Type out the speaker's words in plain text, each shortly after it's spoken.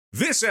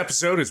This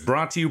episode is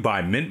brought to you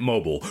by Mint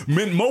Mobile.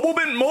 Mint Mobile,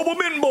 Mint Mobile,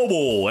 Mint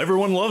Mobile.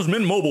 Everyone loves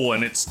Mint Mobile,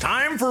 and it's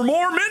time for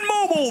more Mint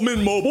Mobile,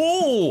 Mint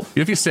Mobile.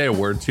 If you say a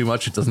word too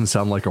much, it doesn't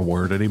sound like a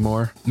word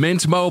anymore.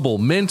 Mint Mobile,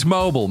 Mint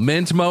Mobile,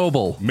 Mint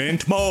Mobile.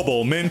 Mint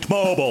Mobile, Mint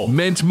Mobile.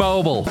 Mint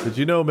Mobile. Did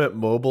you know Mint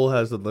Mobile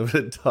has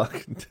unlimited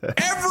talk and text?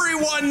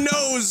 Everyone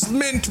knows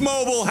Mint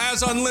Mobile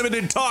has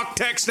unlimited talk,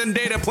 text, and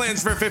data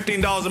plans for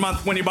 $15 a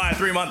month when you buy a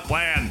 3-month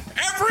plan.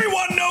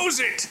 Everyone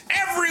knows it.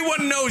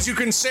 Everyone knows you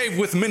can save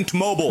with Mint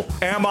Mobile.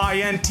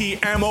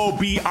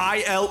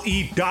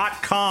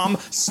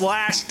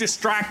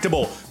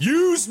 MintMobile.com/distractible.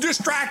 Use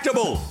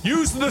Distractable.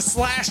 Use the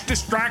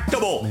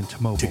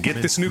 /distractable. To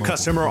get this new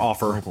customer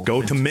offer,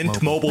 go to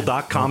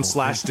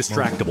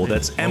mintmobile.com/distractible.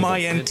 That's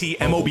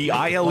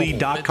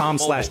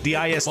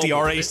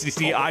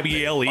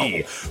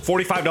MintMobile.com/distractable.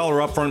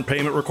 $45 upfront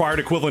payment required,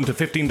 equivalent to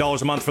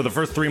 $15 a month for the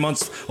first 3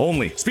 months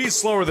only. Speed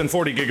slower than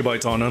 40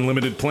 gigabytes on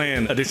unlimited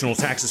plan. Additional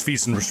taxes,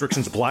 fees, and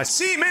restrictions apply.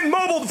 See Mint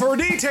Mobile for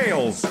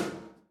details.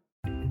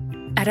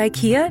 At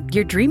IKEA,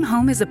 your dream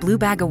home is a blue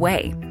bag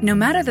away. No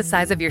matter the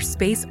size of your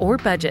space or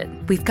budget,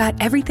 we've got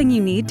everything you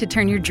need to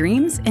turn your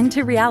dreams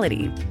into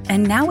reality.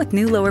 And now with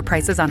new lower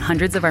prices on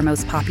hundreds of our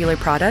most popular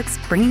products,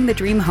 bringing the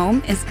dream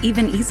home is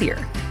even easier.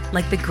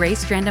 Like the gray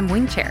Strandom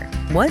wing chair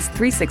was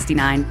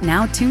 $369,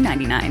 now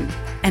 $299.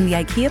 And the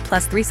IKEA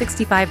Plus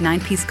 365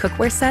 9-piece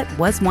cookware set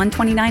was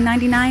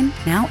 $129.99,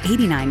 now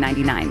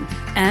 $89.99.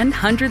 And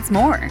hundreds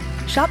more.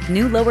 Shop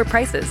new lower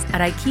prices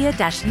at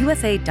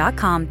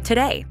IKEA-USA.com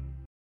today.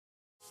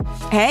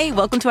 Hey,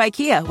 welcome to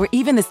IKEA, where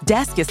even this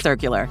desk is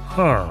circular.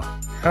 Huh.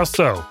 How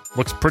so?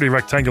 Looks pretty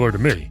rectangular to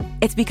me.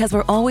 It's because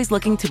we're always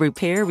looking to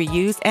repair,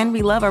 reuse, and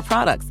relove our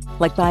products,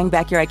 like buying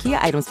back your IKEA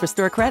items for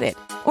store credit.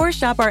 Or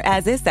shop our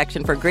as-is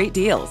section for great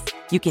deals.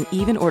 You can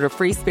even order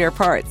free spare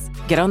parts.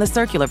 Get on the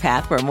circular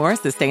path for a more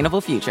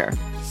sustainable future.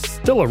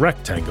 Still a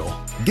rectangle.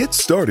 Get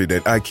started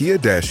at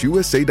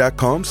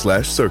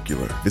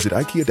IKEA-USA.com/circular. Visit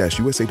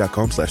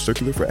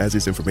IKEA-USA.com/circular for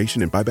as-is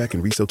information and buyback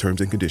and resale terms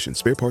and conditions.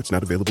 Spare parts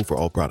not available for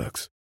all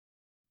products.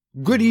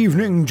 Good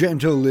evening,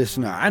 gentle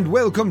listener, and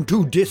welcome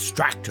to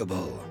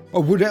Distractable, a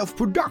Wood Elf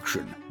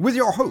production with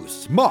your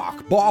hosts,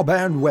 Mark, Bob,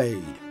 and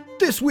Wade.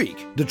 This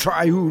week, the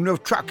triune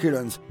of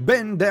truculence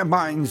bend their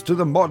minds to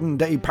the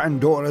modern-day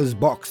Pandora's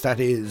box that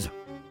is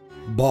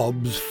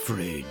Bob's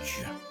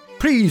Fridge.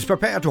 Please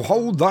prepare to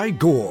hold thy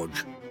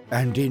gorge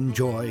and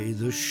enjoy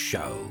the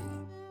show.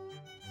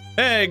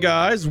 Hey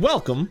guys,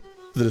 welcome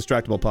to the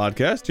Distractable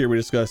Podcast. Here we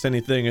discuss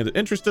anything that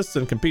interests us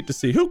and compete to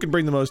see who can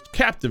bring the most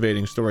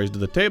captivating stories to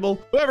the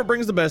table. Whoever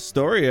brings the best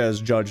story, as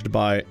judged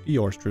by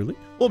yours truly,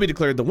 will be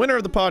declared the winner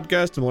of the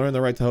podcast and will earn the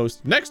right to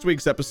host next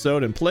week's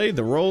episode and play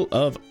the role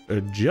of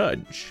a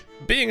judge.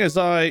 Being as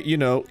I,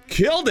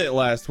 killed it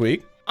last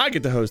week, I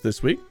get to host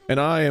this week, and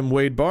I am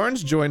Wade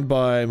Barnes, joined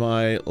by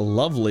my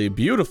lovely,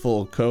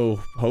 beautiful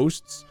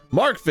co-hosts,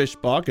 Mark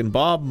Fishbach and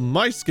Bob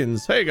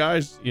Meiskens. Hey,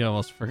 guys. You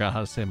almost forgot how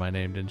to say my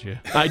name, didn't you?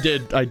 I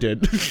did. I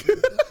could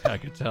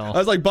tell. I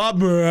was like,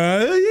 Bob.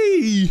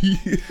 You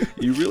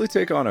really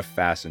take on a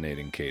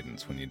fascinating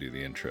cadence when you do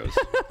the intros.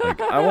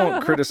 Like, I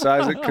won't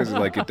criticize it because,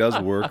 it does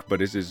work,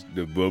 but it's just...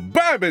 It's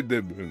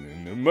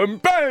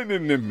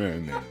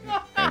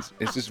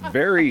just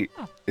very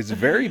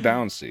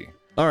bouncy.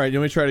 All right, you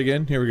want me to try it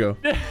again? Here we go.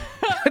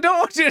 I don't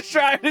want you to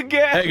try it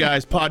again. Hey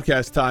guys,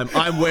 podcast time.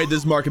 I'm Wade,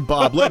 this is Mark and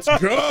Bob. Let's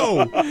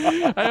go.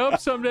 I hope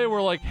someday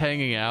we're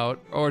hanging out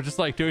or just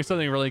doing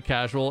something really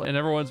casual and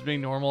everyone's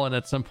being normal, and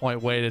at some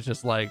point Wade is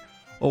just like,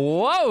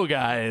 whoa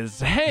guys,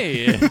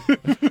 hey.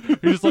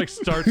 He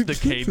just starts the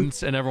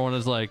cadence and everyone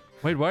is like,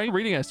 wait, why are you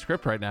reading a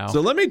script right now?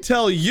 So let me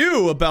tell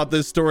you about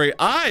this story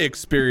I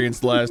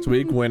experienced last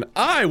week when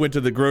I went to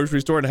the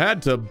grocery store and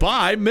had to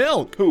buy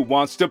milk. Who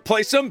wants to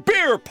play some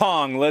beer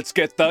pong? Let's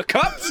get the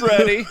cups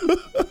ready.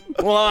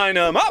 Line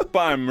them up.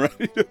 I'm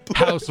ready to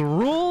play. House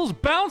rules.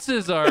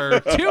 Bounces are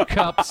 2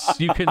 cups.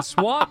 You can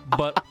swap,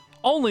 but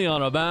only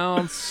on a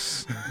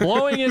bounce.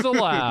 Blowing is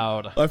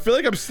allowed. I feel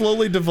like I'm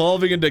slowly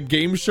devolving into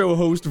game show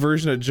host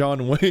version of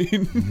John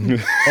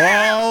Wayne.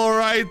 All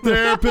right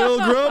there,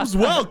 pilgrims.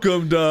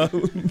 Welcome to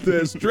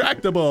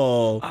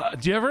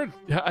Distractable. Do you ever,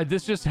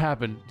 this just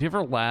happened, do you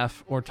ever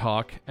laugh or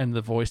talk and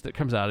the voice that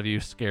comes out of you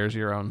scares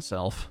your own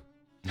self?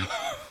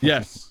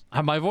 Yes.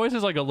 My voice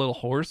is a little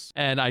hoarse,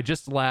 and I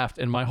just laughed,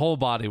 and my whole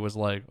body was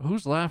like,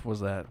 whose laugh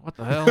was that? What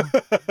the hell?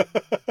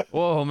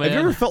 Whoa, man. Have you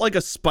ever felt like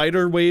a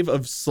spider wave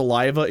of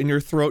saliva in your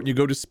throat and you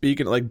go to speak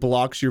and it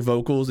blocks your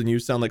vocals and you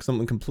sound like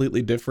something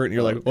completely different and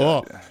you're like,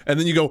 oh, and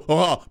then you go,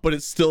 oh, but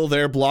it's still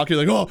there blocking.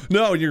 You're like, oh,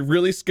 no, and you're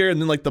really scared,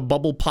 and then the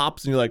bubble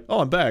pops and you're like, oh,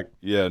 I'm back.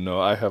 Yeah, no,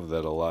 I have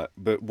that a lot.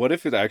 But what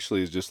if it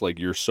actually is just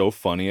you're so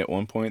funny at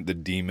one point, the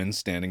demon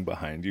standing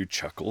behind you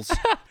chuckles?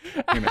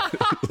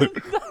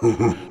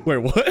 Wait,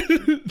 what?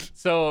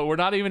 So we're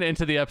not even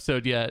into the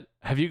episode yet.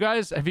 Have you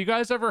guys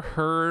ever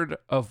heard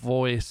a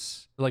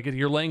voice, if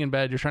you're laying in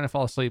bed, you're trying to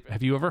fall asleep,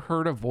 have you ever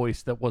heard a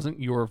voice that wasn't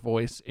your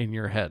voice in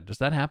your head? Does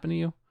that happen to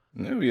you?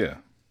 Oh yeah.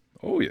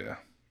 Oh yeah.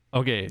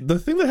 Okay. The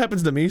thing that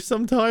happens to me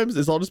sometimes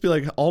is I'll just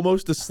be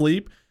almost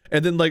asleep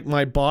And then like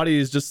my body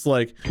is just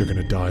like, you're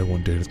gonna die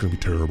one day and it's gonna be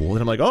terrible. And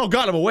I'm like, oh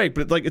God, I'm awake.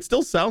 But it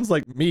still sounds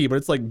like me, but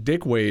it's like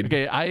Dick Wade.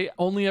 Okay, I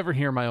only ever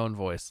hear my own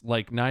voice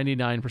like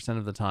 99%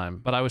 of the time.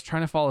 But I was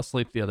trying to fall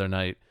asleep the other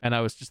night and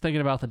I was just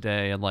thinking about the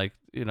day and like,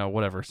 you know,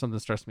 whatever, something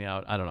stressed me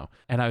out. I don't know.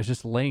 And I was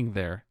just laying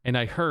there and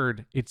I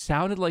heard it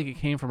sounded like it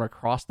came from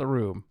across the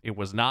room. It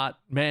was not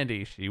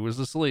Mandy. She was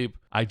asleep.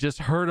 I just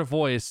heard a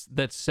voice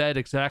that said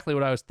exactly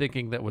what I was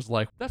thinking, that was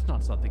like, that's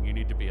not something you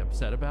need to be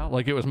upset about.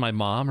 Like it was my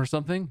mom or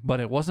something, but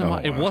it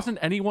wasn't it wasn't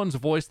anyone's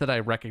voice that I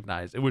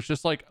recognized. It was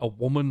just like a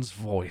woman's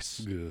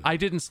voice. Yeah. I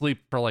didn't sleep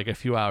for like a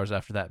few hours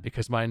after that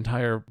because my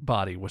entire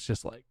body was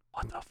just like,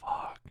 what the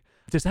fuck?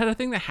 Is that a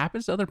thing that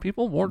happens to other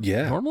people more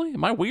normally?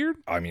 Am I weird?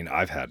 I mean,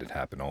 I've had it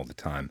happen all the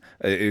time.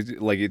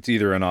 It's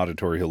either an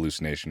auditory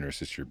hallucination or it's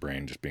just your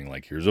brain just being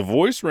like, here's a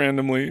voice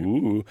randomly.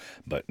 Ooh.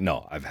 But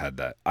no, I've had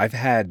that. I've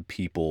had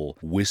people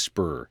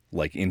whisper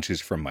like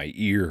inches from my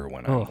ear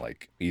when I'm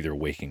like either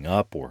waking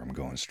up or I'm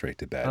going straight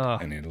to bed.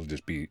 And it'll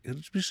just be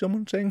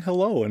someone saying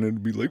hello and it'll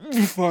be like,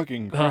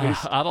 fucking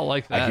Christ. I don't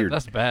like that.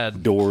 That's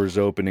bad. Doors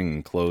opening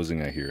and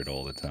closing. I hear it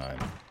all the time.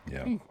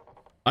 Yeah.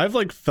 I've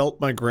like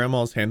felt my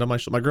grandma's hand on my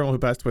shoulder. My grandma who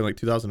passed away in like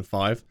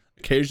 2005.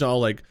 Occasionally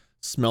I'll like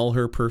smell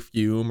her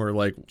perfume, or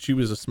like she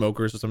was a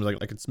smoker, so sometimes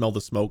like I can smell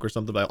the smoke or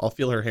something, but I'll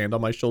feel her hand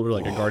on my shoulder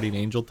like a guardian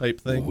angel type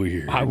thing.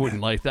 Weird. I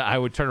wouldn't like that. I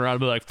would turn around and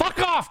be like, fuck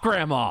off,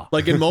 grandma.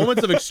 Like in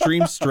moments of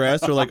extreme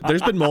stress, or like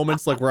there's been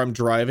moments like where I'm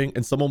driving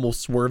and someone will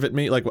swerve at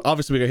me. Like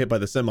obviously we got hit by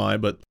the semi,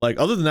 but like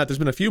other than that, there's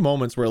been a few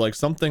moments where like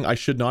something I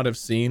should not have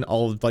seen,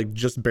 I'll like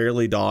just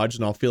barely dodge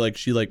and I'll feel like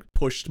she like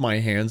pushed my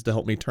hands to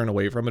help me turn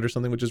away from it or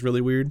something, which is really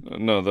weird.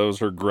 No, that was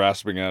her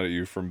grasping out at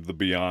you from the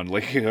beyond,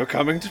 like, you're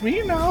coming to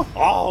me now.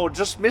 Oh,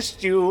 just missed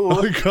you.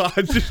 Oh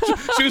God,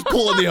 she was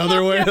pulling the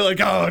other way,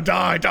 like, oh,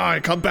 die,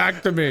 come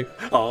back to me.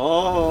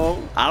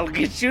 Oh, I'll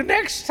get you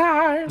next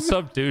time.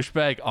 Some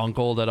douchebag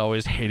uncle that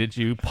always hated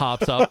you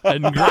pops up,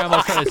 and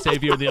grandma's trying to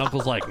save you, and the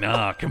uncle's like,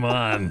 nah, come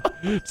on,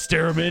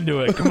 steer him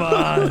into it, come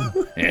on.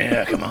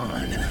 Yeah, come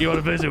on. You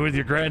want to visit with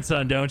your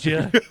grandson, don't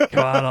you?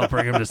 Come on, I'll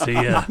bring him to see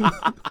you.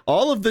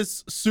 All of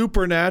this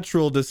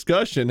supernatural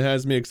discussion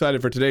has me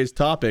excited for today's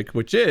topic,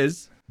 which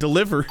is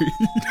delivery.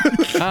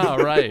 Oh,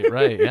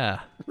 right,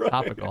 yeah. Right.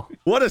 Topical.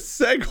 What a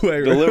segue.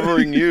 Right?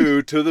 Delivering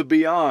you to the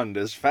beyond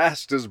as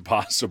fast as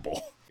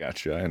possible.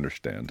 Gotcha, I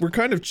understand. We're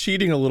kind of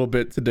cheating a little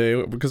bit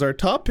today because our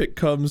topic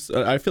comes,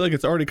 I feel like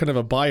it's already kind of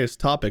a biased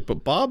topic,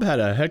 but Bob had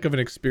a heck of an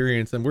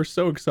experience and we're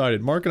so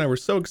excited. Mark and I were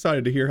so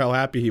excited to hear how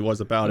happy he was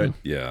about it.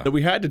 Yeah. That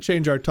we had to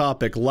change our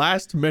topic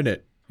last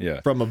minute.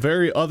 Yeah. From a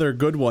very other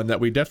good one that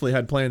we definitely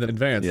had planned in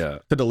advance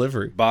to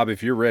delivery. Bob,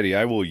 if you're ready,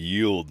 I will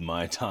yield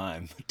my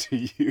time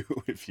to you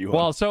if you want.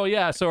 Well, so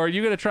are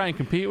you going to try and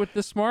compete with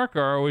this, Mark,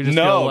 or are we just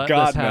going to let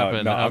this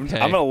happen? No, okay.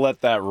 I'm going to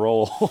let that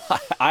roll.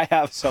 I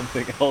have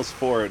something else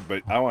for it,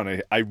 but I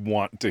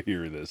want to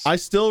hear this. I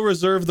still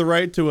reserve the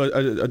right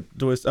to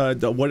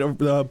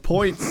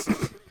points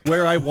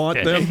where I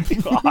want them.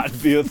 God,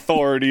 the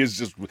authority is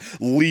just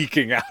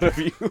leaking out of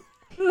you.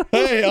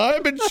 Hey,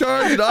 I'm in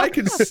charge and I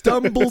can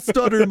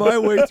stutter my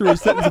way through a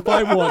sentence if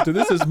I want to.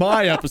 This is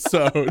my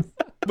episode.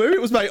 Maybe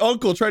it was my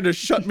uncle trying to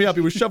shut me up.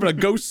 He was shoving a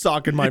ghost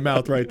sock in my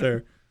mouth right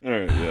there. All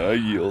right, yeah, I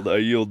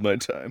yield my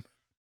time.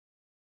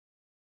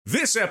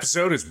 This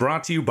episode is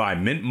brought to you by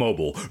Mint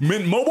Mobile.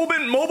 Mint Mobile,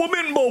 Mint Mobile,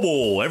 Mint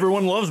Mobile.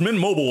 Everyone loves Mint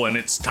Mobile, and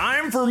it's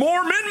time for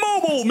more Mint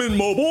Mobile, Mint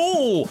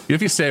Mobile.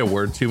 If you say a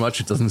word too much,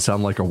 it doesn't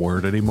sound like a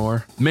word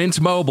anymore. Mint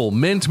Mobile,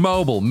 Mint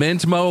Mobile,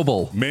 Mint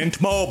Mobile. Mint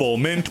Mobile,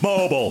 Mint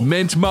Mobile.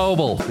 Mint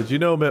Mobile. Did you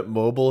know Mint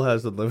Mobile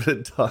has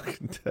unlimited talk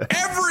and text?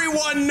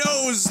 Everyone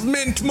knows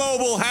Mint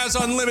Mobile has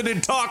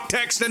unlimited talk,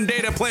 text, and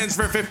data plans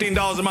for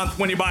 $15 a month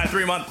when you buy a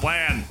 3-month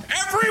plan.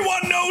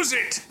 Everyone knows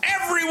it.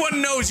 Everyone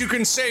knows you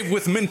can save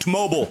with Mint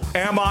Mobile.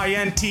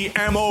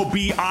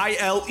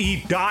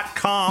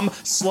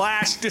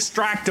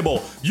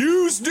 MINTMOBILE.com/distractible.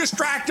 Use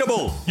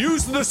distractible.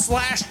 Use the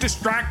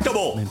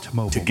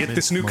 /distractible. To get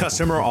this new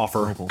customer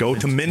offer, go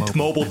to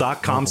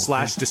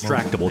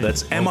mintmobile.com/distractible.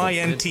 That's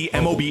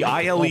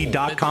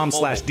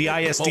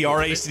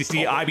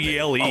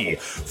MINTMOBILE.com/DISTRACCIBLE.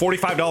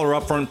 $45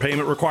 upfront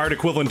payment required,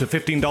 equivalent to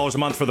 $15 a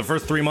month for the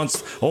first 3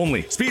 months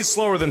only. Speed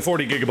slower than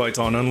 40 gigabytes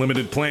on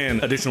unlimited plan.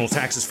 Additional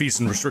taxes, fees,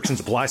 and restrictions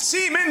apply.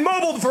 See Mint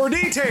Mobile for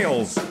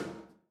details.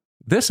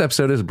 This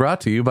episode is brought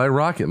to you by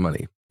Rocket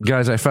Money.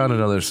 Guys, I found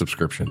another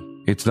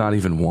subscription. It's not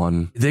even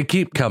one. They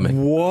keep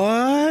coming.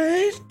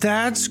 What?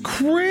 That's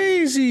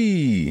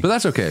crazy. But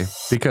that's okay,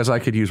 because I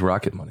could use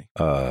Rocket Money.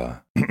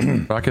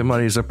 Rocket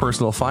Money is a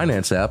personal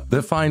finance app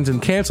that finds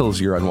and cancels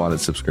your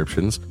unwanted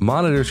subscriptions,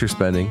 monitors your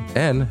spending,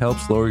 and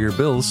helps lower your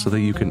bills so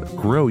that you can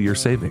grow your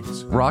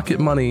savings. Rocket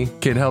Money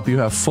can help you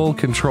have full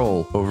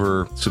control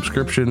over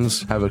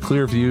subscriptions, have a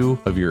clear view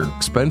of your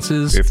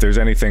expenses. If there's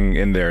anything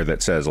in there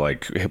that says,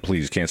 like, hey,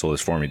 please cancel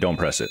this for me, don't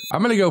press it.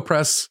 I'm going to go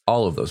press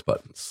all of those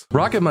buttons.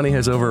 Rocket Money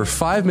has over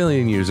 5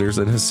 million users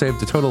and has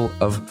saved a total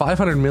of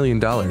 $500 million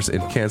 $15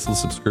 in canceled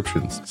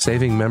subscriptions,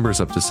 saving members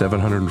up to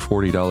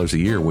 $740 a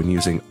year when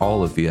using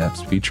all of the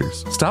app's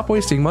features. Stop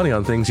wasting money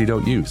on things you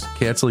don't use.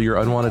 Cancel your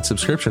unwanted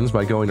subscriptions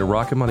by going to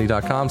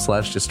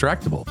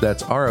rocketmoney.com/distractible.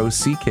 That's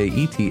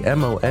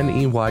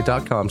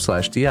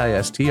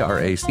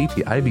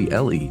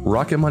ROCKETMONEY.com/DISTRACTIBLE.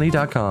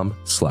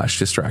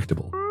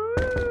 rocketmoney.com/distractible.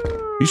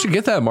 You should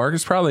get that, Mark.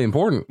 It's probably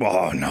important.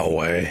 Oh, no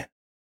way.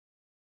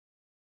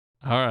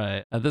 All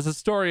right. There's a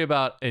story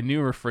about a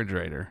new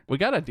refrigerator. We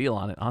got a deal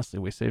on it. Honestly,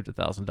 we saved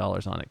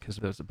 $1,000 on it because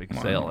there was a big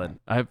sale, and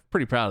I'm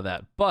pretty proud of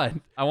that. But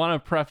I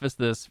want to preface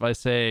this by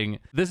saying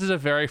this is a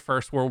very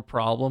first world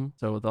problem.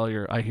 So with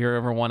I hear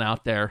everyone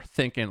out there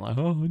thinking like,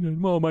 oh,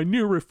 my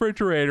new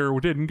refrigerator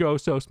didn't go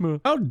so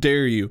smooth. How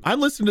dare you? I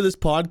listen to this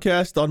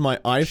podcast on my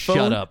iPhone.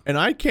 Shut up. And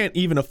I can't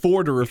even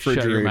afford a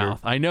refrigerator. Shut your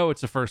mouth. I know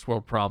it's a first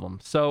world problem.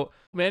 So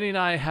Mandy and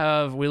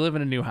I we live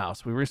in a new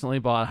house. We recently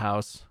bought a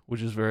house,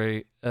 which is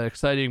very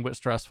exciting but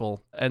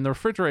stressful. And the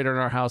refrigerator in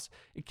our house,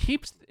 it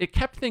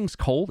kept things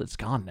cold. It's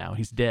gone now.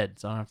 He's dead,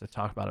 so I don't have to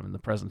talk about him in the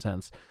present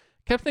tense.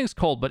 Kept things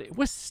cold, but it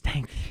was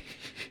stanky.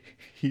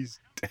 He's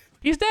dead.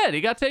 He's dead. He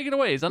got taken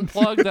away. He's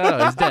unplugged. I don't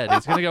know. He's dead.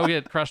 He's gonna go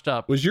get crushed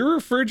up. Was your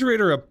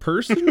refrigerator a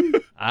person?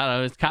 I don't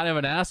know. It's kind of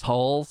an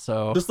asshole.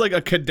 So just like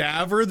a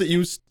cadaver that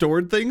you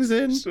stored things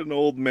in? Just an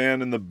old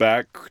man in the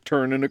back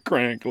turning a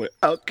crank like,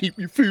 I'll keep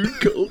your food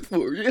cold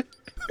for you.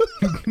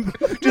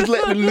 Just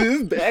let me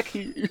live back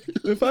here.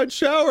 If I'd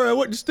shower, I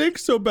wouldn't stink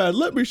so bad.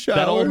 Let me shower.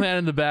 That old man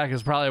in the back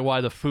is probably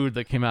why the food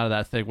that came out of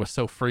that thing was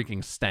so freaking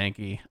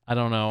stanky. I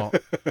don't know.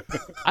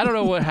 I don't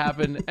know what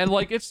happened. And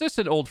like, it's just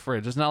an old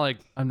fridge. It's not like,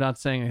 I'm not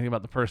saying anything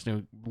about the person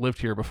who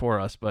lived here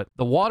before us, but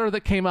the water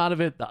that came out of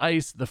it, the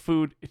ice, the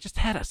food, it just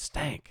had a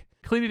stank.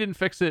 Cleany didn't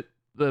fix it.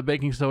 The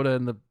baking soda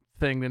and the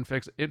thing didn't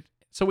fix it.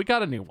 So we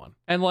got a new one.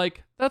 And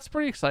like, that's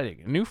pretty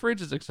exciting. A new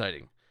fridge is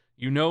exciting.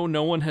 You know,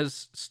 no one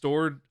has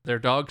stored their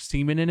dog's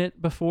semen in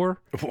it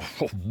before.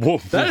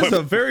 That is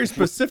a very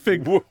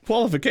specific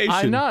qualification.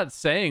 I'm not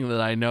saying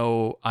that I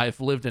know I've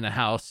lived in a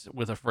house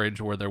with a fridge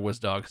where there was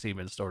dog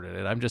semen stored in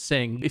it. I'm just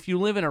saying if you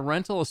live in a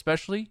rental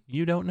especially,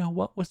 you don't know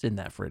what was in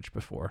that fridge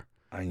before.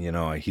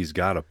 He's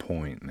got a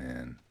point,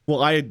 man.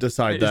 Well, I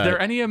decide that. Is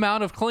there any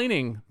amount of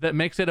cleaning that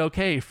makes it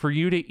okay for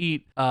you to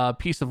eat a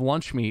piece of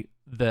lunch meat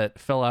that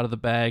fell out of the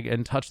bag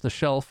and touch the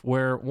shelf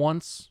where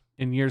once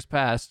in years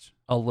past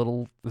a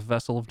little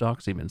vessel of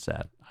dog semen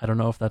sat? I don't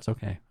know if that's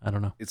okay. I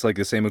don't know. It's like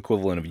the same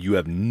equivalent of you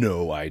have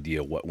no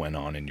idea what went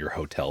on in your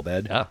hotel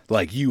bed. Yeah.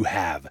 Like you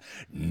have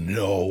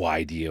no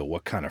idea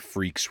what kind of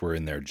freaks were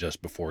in there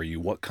just before you,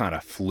 what kind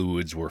of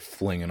fluids were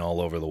flinging all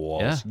over the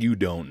walls. Yeah. You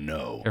don't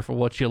know. Careful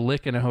what you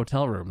lick in a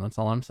hotel room. That's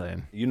all I'm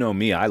saying. You know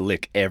me, I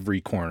lick every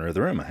corner of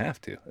the room. I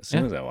have to as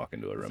soon as I walk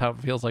into a room. That's how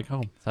it feels like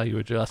home. That's how you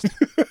adjust.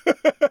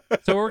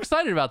 So we're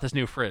excited about this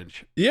new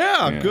fridge.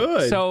 Yeah,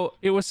 good. So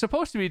it was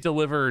supposed to be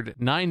delivered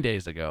 9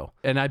 days ago,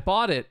 and I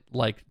bought it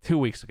like 2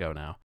 weeks ago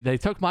now. They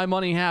took my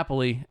money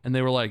happily, and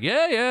they were like,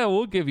 yeah,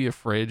 we'll give you a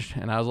fridge.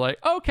 And I was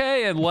like,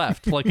 okay, and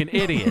left like an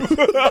idiot.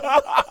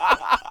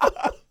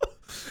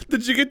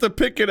 Did you get to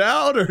pick it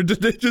out, or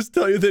did they just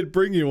tell you they'd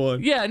bring you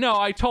one? Yeah, no,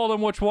 I told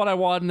them which one I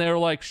wanted, and they were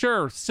like,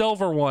 sure,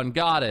 silver one,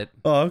 got it.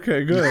 Oh,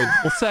 okay, good.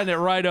 We'll send it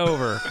right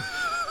over.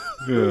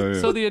 Yeah.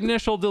 So the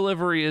initial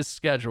delivery is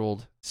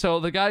scheduled. So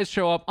the guys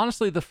show up.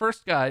 Honestly, the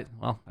first guy,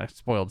 well, I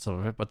spoiled some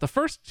of it, but the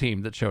first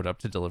team that showed up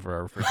to deliver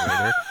our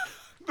refrigerator,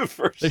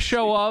 they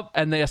show up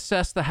and they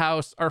assess the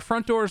house. Our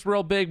front door is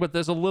real big, but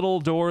there's a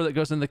little door that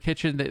goes in the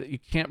kitchen that you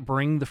can't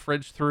bring the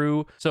fridge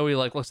through. So he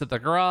looks at the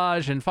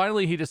garage, and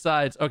finally he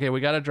decides, okay,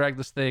 we got to drag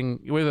this thing.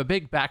 We have a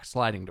big back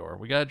sliding door.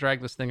 We got to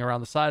drag this thing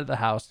around the side of the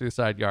house through the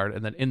side yard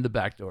and then in the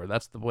back door.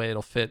 That's the way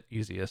it'll fit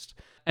easiest.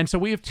 And so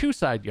we have 2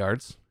 side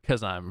yards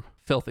because I'm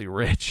filthy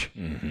rich,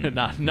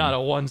 not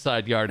a one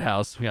side yard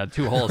house. We had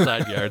 2 whole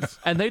side yards,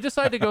 and they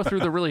decide to go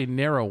through the really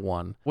narrow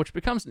one, which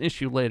becomes an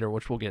issue later,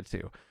 which we'll get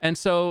to. And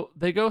so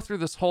they go through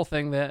this whole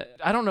thing that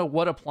I don't know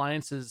what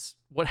appliances,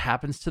 what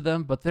happens to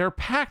them, but they're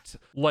packed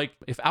like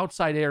if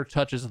outside air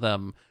touches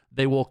them,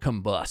 they will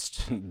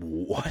combust.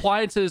 What?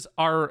 Appliances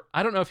are,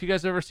 I don't know if you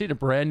guys have ever seen a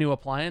brand new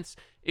appliance.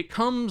 It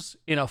comes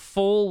in a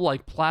full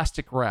like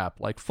plastic wrap,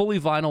 like fully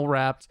vinyl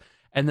wrapped.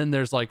 And then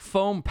there's like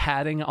foam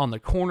padding on the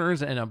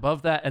corners and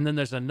above that. And then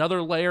there's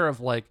another layer of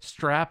like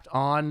strapped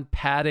on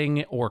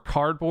padding or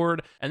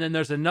cardboard. And then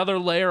there's another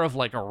layer of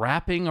like a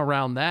wrapping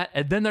around that.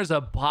 And then there's a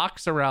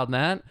box around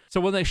that.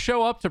 So when they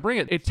show up to bring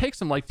it, it takes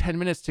them like 10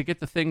 minutes to get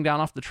the thing down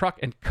off the truck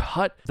and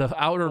cut the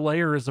outer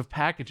layers of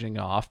packaging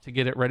off to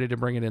get it ready to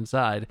bring it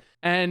inside.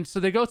 And so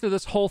they go through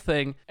this whole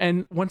thing.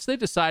 And once they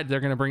decide they're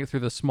going to bring it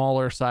through the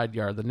smaller side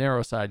yard, the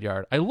narrow side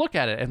yard, I look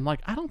at it and I'm like,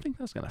 I don't think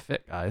that's going to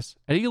fit, guys.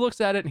 And he looks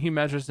at it and he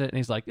measures it and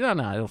he's like, no,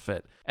 it'll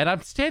fit. And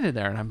I'm standing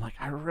there and I'm like,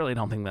 I really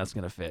don't think that's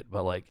going to fit.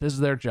 But like, this is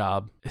their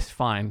job. It's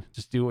fine.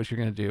 Just do what you're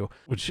going to do.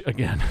 Which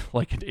again,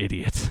 like an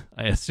idiot,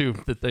 I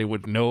assumed that they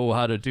would know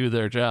how to do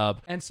their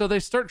job. And so they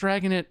start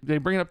dragging it. They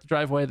bring it up the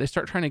driveway. They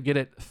start trying to get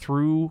it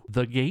through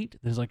the gate.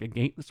 There's like a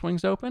gate that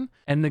swings open.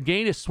 And the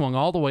gate is swung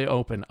all the way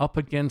open up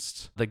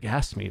against the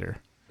gas meter.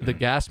 The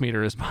gas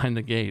meter is behind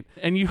the gate.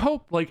 And you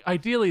hope, like,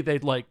 ideally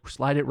they'd like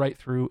slide it right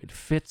through. It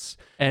fits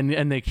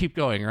and they keep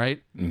going,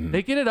 right?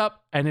 They get it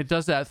up and it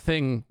does that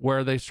thing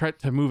where they try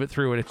to move it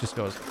through and it just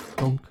goes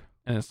thunk.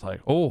 And it's like,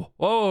 oh,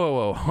 whoa,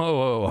 whoa, whoa,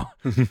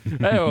 whoa,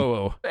 hey, whoa,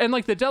 whoa. And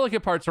like the delicate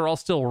parts are all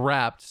still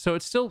wrapped. So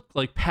it's still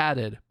like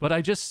padded, but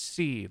I just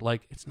see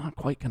like it's not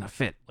quite going to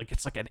fit. Like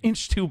it's like an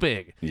inch too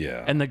big.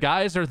 Yeah. And the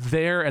guys are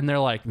there and they're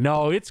like,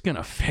 no, it's going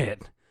to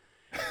fit.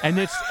 And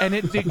it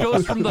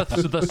goes from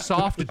the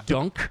soft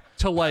dunk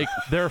to like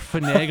they're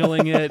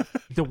finagling it.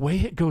 The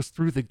way it goes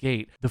through the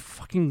gate,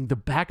 the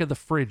back of the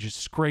fridge is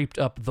scraped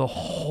up the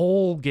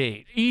whole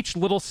gate. Each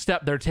little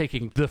step they're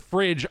taking, the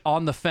fridge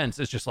on the fence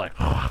is just like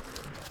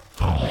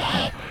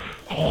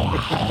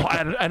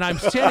and I'm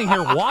standing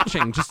here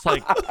watching, just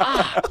like,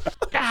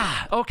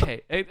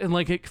 okay. And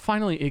like it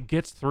finally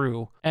gets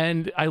through,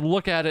 and I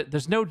look at it.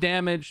 There's no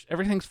damage.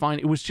 Everything's fine.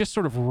 It was just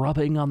sort of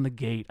rubbing on the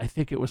gate. I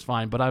think it was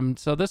fine, but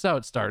so this is how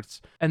it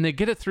starts. And they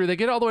get it through. They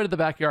get all the way to the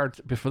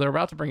backyard before they're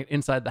about to bring it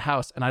inside the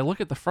house. And I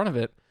look at the front of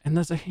it, and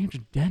there's a huge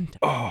dent.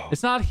 Oh.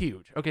 It's not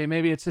huge. Okay,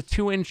 maybe it's a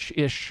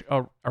 2-inch-ish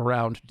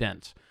around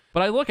dent.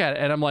 But I look at it,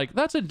 and I'm like,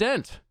 that's a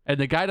dent. And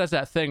the guy does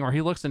that thing where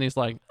he looks and he's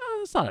like,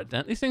 it's not a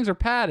dent. These things are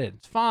padded.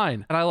 It's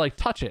fine. And I like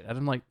touch it. And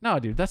I'm like, no,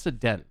 dude, that's a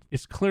dent.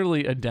 It's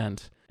clearly a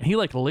dent. And he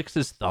like licks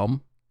his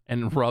thumb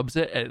and rubs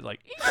it and like,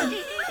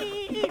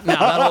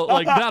 now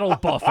that'll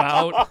buff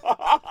out.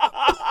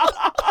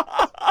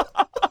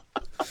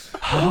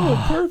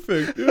 Oh,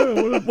 perfect.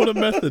 Yeah, what a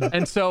method.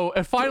 And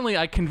finally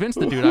I convinced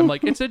the dude. I'm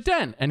like, it's a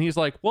dent. And he's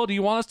like, well, do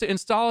you want us to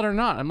install it or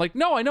not? I'm like,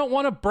 no, I don't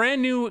want a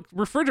brand new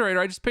refrigerator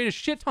I just paid a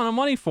shit ton of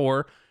money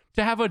for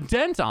to have a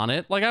dent on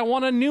it. Like, I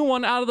want a new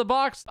one out of the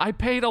box. I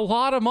paid a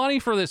lot of money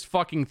for this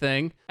fucking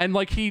thing. And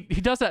like he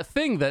does that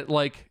thing that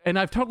like, and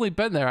I've totally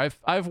been there.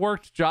 I've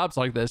worked jobs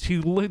like this. He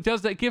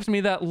does that, gives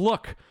me that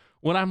look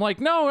when I'm like,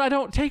 no, I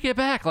don't, take it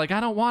back. Like, I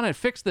don't want it.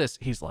 Fix this.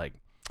 He's like,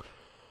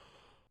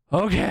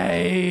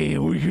 okay,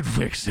 we can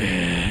fix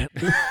it.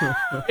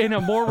 In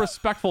a more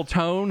respectful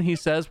tone, he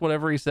says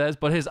whatever he says,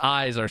 but his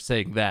eyes are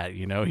saying that,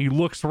 you know, he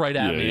looks right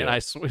at me and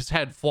his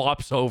head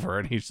flops over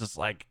and he's just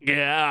like,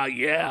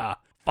 yeah.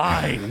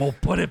 Fine, we'll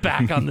put it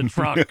back on the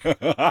truck.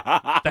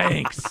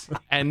 Thanks.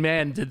 And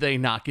man, did they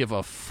not give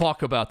a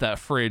fuck about that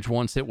fridge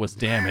once it was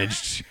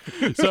damaged.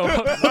 So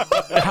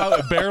how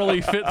it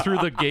barely fit through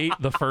the gate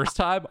the first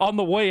time. On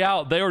the way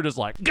out, they were just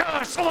like,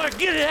 gosh,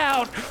 get it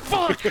out.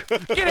 Fuck,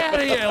 get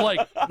out of here. Like,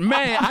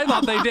 man, I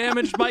thought they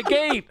damaged my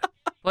gate.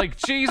 Like,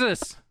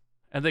 Jesus.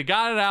 And they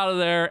got it out of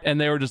there and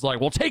they were just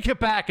like, well, take it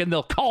back and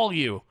they'll call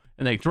you.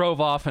 And they drove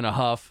off in a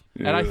huff.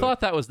 Yeah. And I thought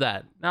that was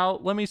that. Now,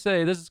 let me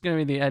say, this is going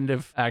to be the end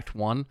of Act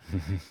 1.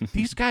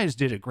 These guys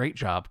did a great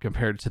job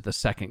compared to the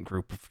second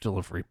group of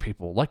delivery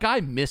people. Like, I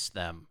miss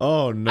them.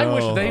 Oh, no. I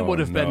wish they would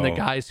have been the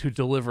guys who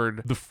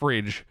delivered the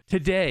fridge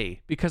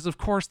today. Because, of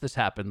course, this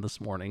happened this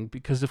morning.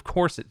 Because, of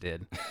course, it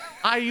did.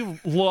 I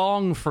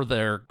long for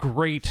their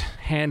great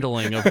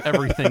handling of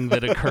everything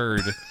that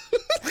occurred.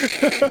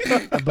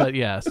 But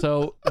yeah,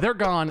 so they're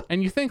gone,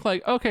 and you think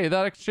like, okay,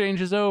 that exchange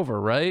is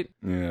over, right?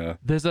 Yeah.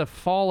 There's a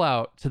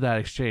fallout to that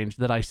exchange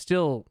that I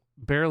still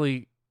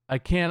I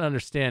can't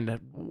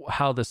understand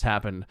how this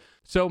happened.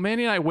 So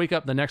Manny and I wake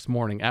up the next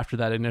morning after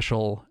that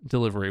initial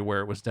delivery where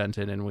it was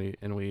dented, and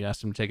we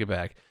asked him to take it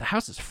back. The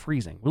house is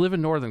freezing. We live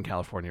in Northern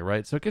California,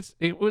 right? So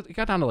it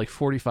got down to like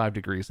 45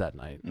 degrees that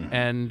night,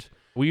 and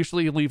we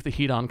usually leave the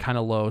heat on kind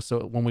of low, so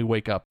when we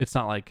wake up, it's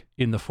not like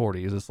in the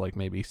 40s. It's like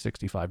maybe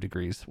 65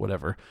 degrees,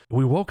 whatever.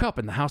 We woke up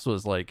and the house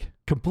was like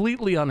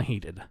completely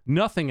unheated.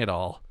 Nothing at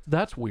all.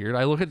 That's weird.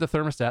 I look at the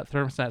thermostat.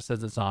 Thermostat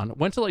says it's on.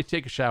 Went to like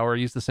take a shower,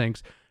 use the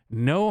sinks.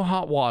 No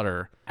hot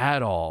water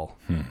at all.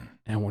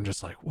 And we're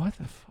just like, what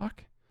the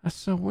fuck? That's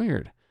so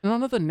weird.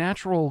 None of the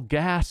natural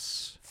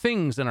gas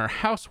things in our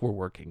house were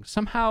working.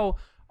 Somehow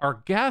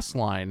our gas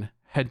line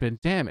had been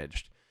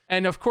damaged.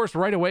 And of course,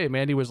 right away,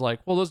 Mandy was like,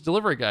 well, those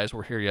delivery guys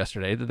were here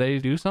yesterday. Did they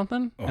do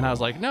something? And I was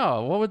like,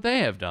 no, what would they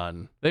have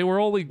done? They were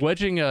only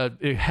wedging a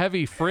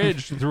heavy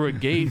fridge through a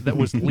gate that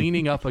was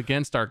leaning up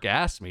against our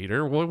gas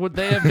meter. What would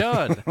they have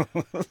done?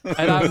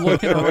 And I'm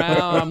looking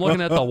around. I'm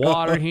looking at the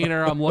water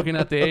heater. I'm looking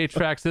at the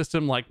HVAC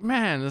system like,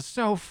 man, this is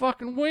so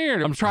fucking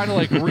weird. I'm trying to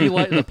like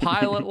relight the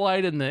pilot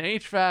light in the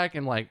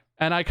HVAC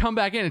and I come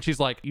back in and she's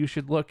like, you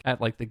should look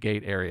at like the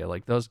gate area.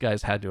 Like those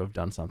guys had to have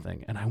done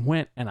something. And I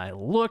went and I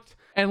looked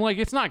and like,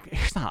 it's not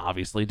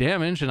obviously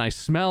damaged. And I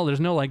smell, there's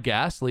no like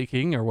gas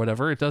leaking or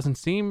whatever. It doesn't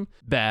seem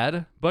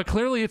bad, but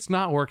clearly it's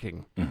not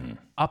working.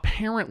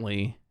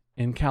 Apparently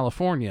in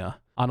California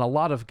on a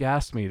lot of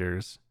gas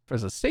meters,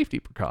 as a safety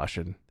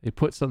precaution, they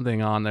put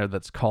something on there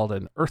that's called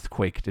an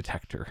earthquake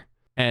detector.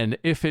 And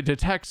if it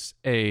detects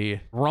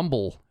a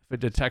rumble, if it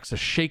detects a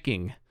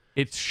shaking,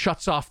 it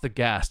shuts off the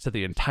gas to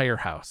the entire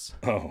house.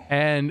 Oh.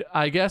 And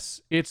I guess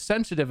it's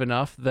sensitive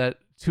enough that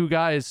two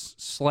guys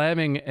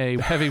slamming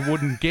a heavy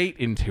wooden gate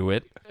into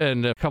it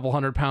and a couple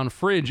 100-pound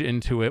fridge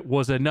into it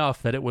was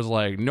enough that it was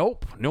like,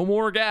 nope, no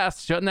more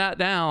gas, shutting that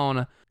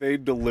down. They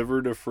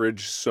delivered a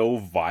fridge so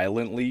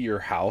violently your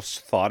house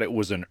thought it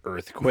was an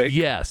earthquake?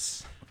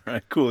 Yes. All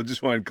right, cool.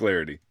 Just wanted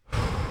clarity.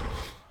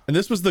 And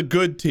this was the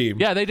good team.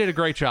 Yeah, they did a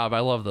great job. I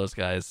love those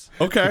guys.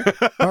 Okay.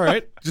 All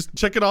right. Just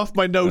check it off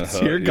my notes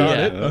here. Got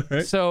it. All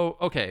right. So,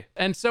 okay.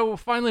 And so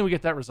finally we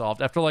get that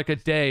resolved after like a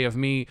day of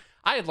me.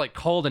 I had like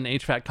called an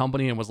HVAC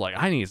company and was like,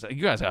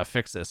 you guys gotta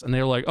fix this. And they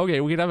were like,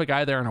 okay, we can have a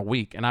guy there in a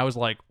week. And I was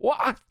like,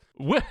 what?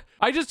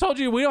 I just told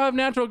you we don't have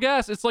natural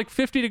gas. It's like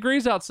 50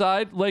 degrees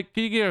outside. Like,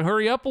 can you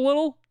hurry up a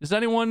little? Does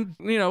anyone,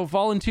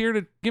 volunteer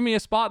to give me a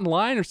spot in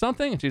line or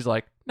something? And she's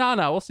like, no,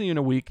 we'll see you in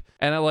a week.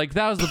 And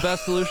that was the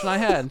best solution I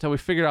had until we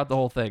figured out the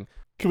whole thing.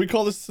 Can we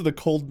call this The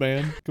Cold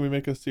Man? Can we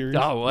make a series?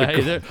 Oh,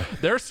 hey,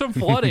 there's some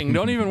flooding.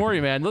 Don't even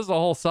worry, man. This is a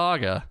whole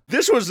saga.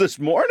 This was this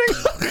morning?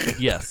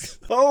 Yes.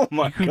 Oh,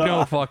 my God.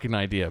 No fucking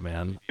idea,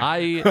 man.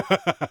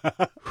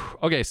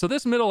 Okay, so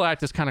this middle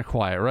act is kind of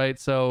quiet, right?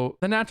 So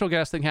the natural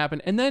gas thing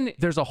happened. And then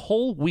there's a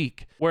whole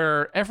week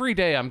where every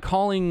day I'm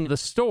calling the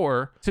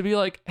store to be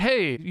like,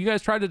 hey, you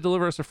guys tried to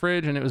deliver us a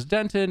fridge and it was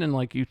dented and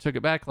like you took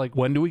it back. Like,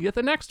 when do we get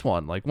the next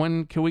one? Like,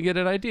 when can we get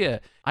an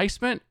idea? I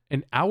spent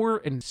an hour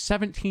and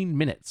 17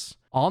 minutes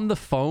on the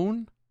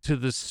phone to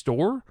the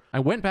store. I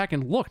went back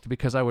and looked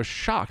because I was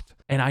shocked,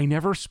 and I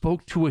never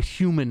spoke to a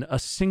human a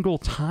single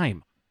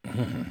time.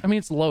 I mean,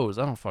 it's Lowe's.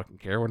 I don't fucking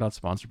care. We're not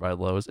sponsored by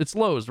Lowe's. It's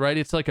Lowe's, right?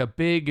 It's like a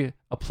big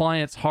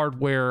appliance,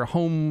 hardware,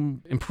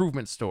 home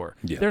improvement store.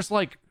 Yeah. There's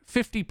like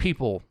 50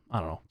 people, I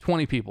don't know,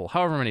 20 people,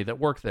 however many that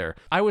work there.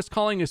 I was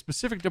calling a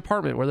specific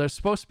department where there's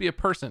supposed to be a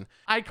person.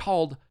 I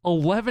called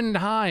 11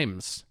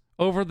 times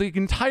over the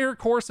entire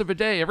course of a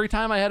day. Every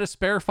time I had a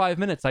spare 5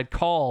 minutes, I'd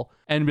call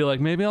and be like,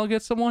 maybe I'll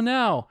get someone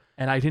now.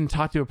 And I didn't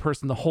talk to a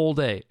person the whole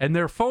day. And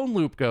their phone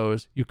loop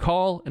goes, you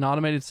call an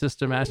automated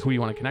system, ask who you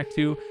want to connect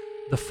to.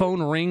 The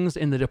phone rings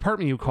in the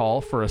department you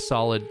call for a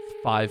solid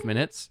 5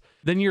 minutes.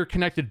 Then you're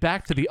connected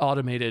back to the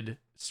automated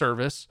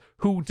service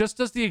who just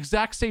does the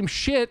exact same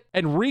shit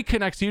and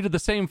reconnects you to the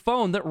same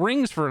phone that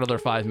rings for another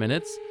 5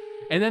 minutes.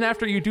 And then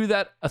after you do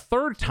that a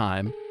third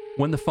time,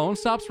 when the phone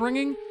stops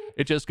ringing,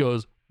 it just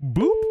goes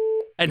boop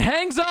and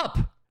hangs up.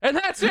 And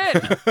that's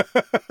it.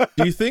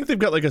 Do you think they've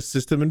got like a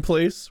system in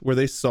place where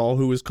they saw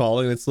who was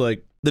calling? It's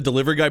like the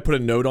delivery guy put a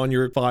note on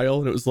your file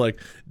and it was like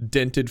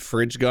dented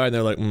fridge guy. And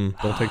they're like,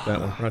 don't take that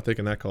one. We're not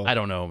taking that call. I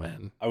don't know,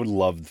 man. I would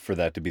love for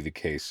that to be the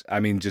case. I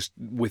mean, just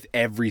with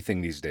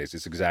everything these days,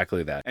 it's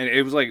exactly that. And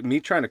it was like me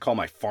trying to call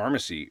my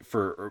pharmacy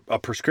for a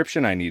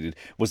prescription I needed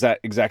was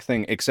that exact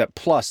thing, except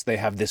plus they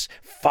have this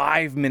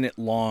 5-minute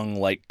long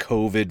like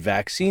COVID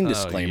vaccine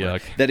disclaimer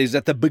that is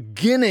at the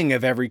beginning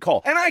of every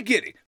call. And I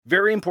get it.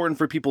 Very important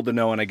for people to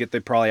know, and I get they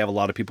probably have a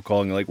lot of people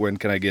calling like, when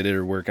can I get it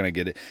or where can I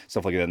get it,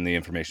 stuff like that, and the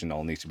information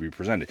all needs to be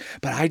presented.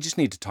 But I just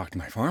need to talk to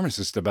my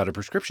pharmacist about a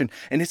prescription,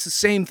 and it's the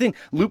same thing.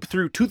 Loop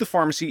through to the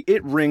pharmacy,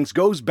 it rings,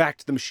 goes back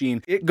to the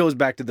machine, it goes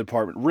back to the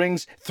department,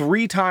 rings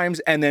 3 times,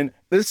 and then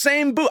the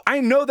same boot. I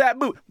know that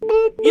boot.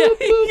 Boop, boop,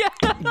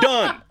 boop.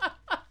 Done.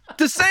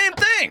 The same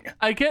thing.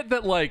 I get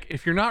that, like,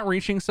 if you're not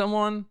reaching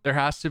someone, there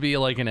has to be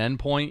like an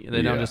endpoint.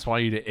 They don't just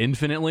want you to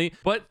infinitely.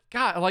 But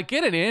God, like,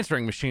 get an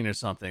answering machine or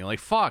something. Like,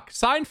 fuck,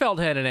 Seinfeld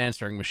had an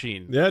answering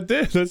machine. Yeah, it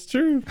did. That's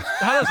true.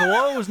 How does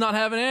Lowe's not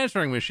have an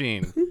answering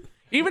machine?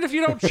 Even if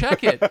you don't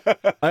check it.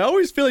 I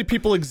always feel like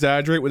people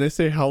exaggerate when they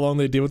say how long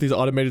they deal with these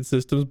automated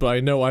systems, but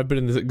I know I've been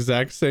in this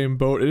exact same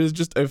boat. It is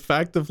just a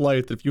fact of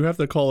life that if you have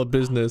to call a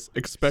business,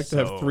 expect to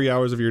have 3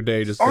 hours of your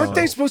day just Aren't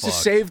they supposed to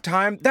save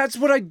time? That's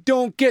what I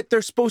don't get.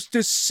 They're supposed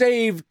to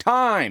save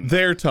time.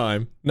 Their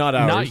time, not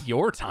ours. Not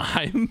your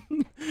time.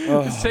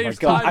 It saves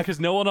time because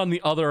no one on the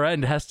other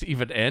end has to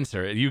even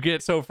answer it. You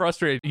get so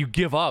frustrated, you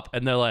give up,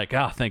 and they're like,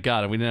 thank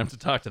God, we didn't have to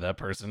talk to that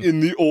person. In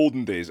the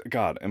olden days,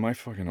 God, am I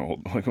fucking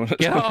old? Like,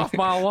 get off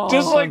my lawn.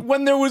 Just like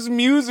when there was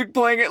music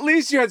playing, at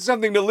least you had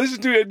something to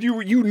listen to, and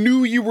you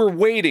knew you were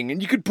waiting,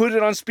 and you could put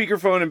it on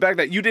speakerphone and back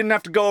that. You didn't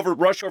have to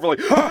rush over like,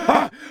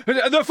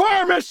 the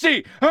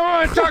pharmacy! I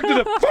want to talk to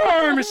the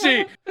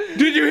pharmacy!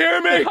 Did you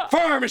hear me?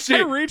 Pharmacy!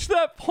 I reached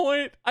that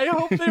point. I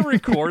hope they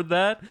record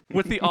that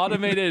with the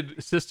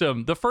automated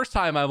system. The first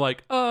time I'm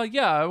like, I'm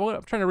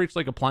trying to reach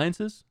like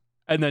appliances.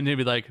 And then they'd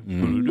be like,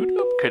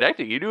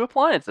 connecting you to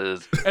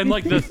appliances. And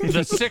like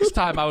the sixth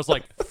time I was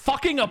like,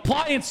 fucking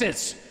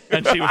appliances.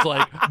 And she was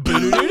like,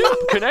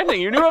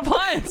 connecting you to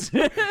appliances.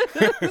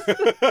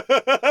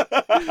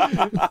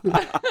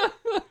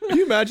 Can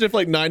you imagine if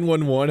like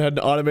 911 had an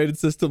automated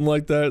system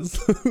like that?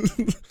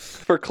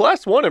 For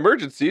class 1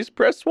 emergencies,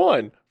 press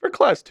 1. For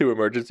class 2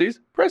 emergencies,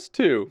 press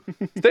 2.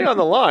 Stay on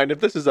the line if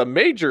this is a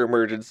major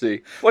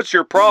emergency. What's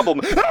your problem?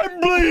 I'm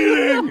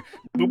bleeding!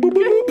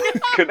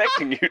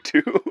 Connecting you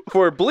to.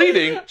 For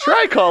bleeding,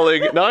 try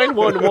calling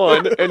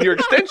 911 and your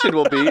extension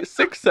will be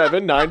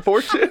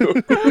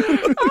 67942.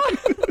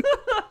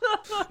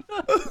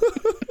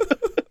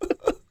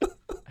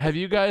 Have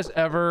you guys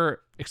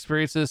ever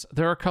experienced this?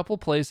 There are a couple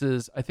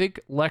places, I think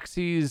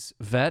Lexi's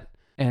Vet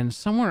and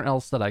somewhere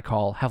else that I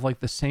call have like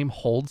the same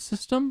hold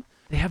system.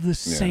 They have the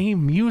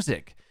same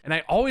music. And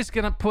I always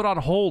get put on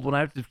hold when I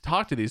have to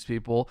talk to these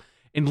people.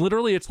 And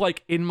literally it's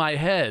like in my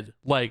head,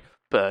 like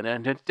Like,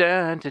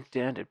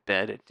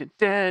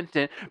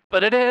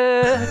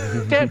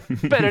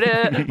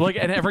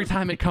 and every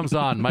time it comes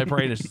on, my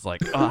brain is just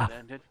like,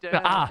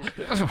 drama.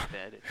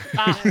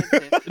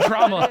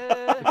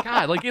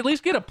 God, like at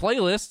least get a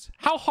playlist.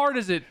 How hard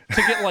is it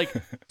to get like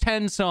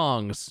 10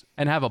 songs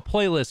and have a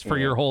playlist for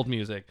your hold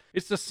music?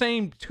 It's the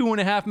same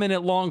 2.5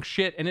 minute long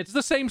shit, and it's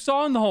the same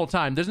song the whole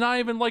time. There's not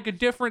even like a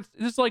difference.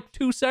 There's like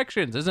 2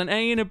 sections. There's an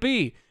A and a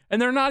B.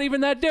 And they're not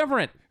even that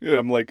different. Yeah,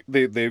 I'm like,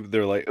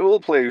 they're like,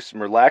 we'll play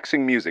some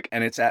relaxing music,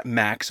 and it's at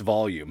max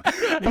volume.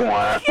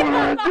 Yeah,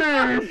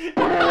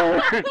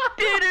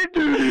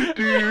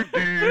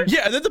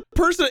 and then the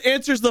person that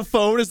answers the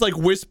phone is like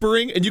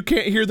whispering, and you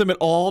can't hear them at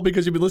all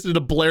because you've been listening to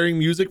blaring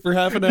music for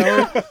half an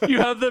hour. You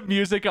have the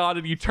music on,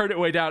 and you turn it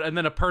way down, and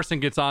then a person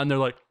gets on, and they're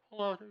like,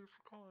 hello, thanks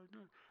for calling.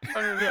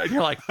 And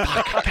you're like,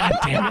 fuck, God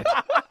damn it.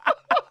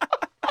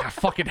 Got a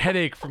fucking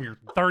headache from your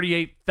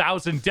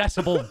 38,000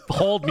 decibel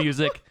hold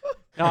music.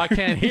 Now I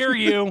can't hear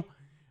you.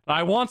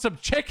 I want some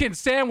chicken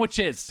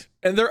sandwiches.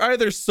 And they're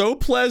either so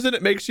pleasant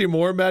it makes you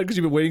more mad because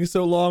you've been waiting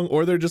so long,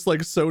 or they're just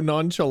like so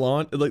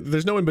nonchalant. Like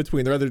there's no in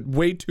between. They're either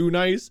way too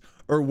nice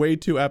or way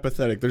too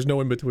apathetic. There's no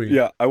in between.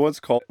 Yeah, I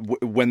once called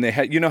when they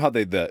had, you know how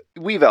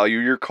we value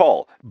your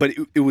call, but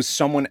it was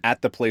someone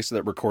at the place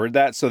that recorded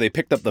that, so they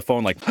picked up the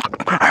phone like,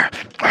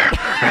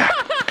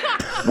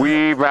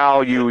 we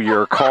value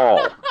your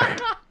call.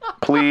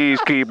 Please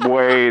keep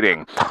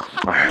waiting.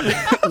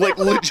 Like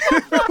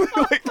legitimately,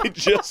 like they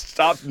just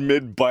stopped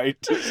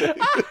mid-bite to say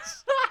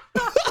this.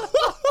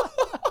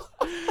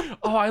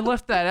 Oh, I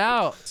left that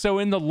out. So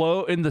in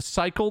the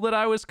cycle that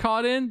I was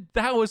caught in,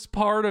 that was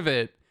part of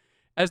it.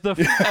 As the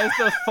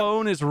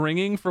phone is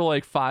ringing for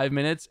like 5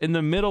 minutes, in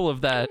the middle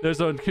of that,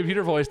 there's a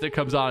computer voice that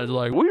comes on and is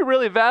like, we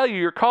really value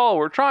your call.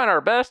 We're trying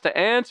our best to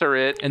answer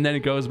it. And then it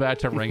goes back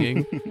to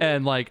ringing.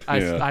 And like,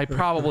 I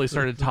probably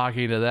started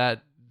talking to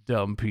that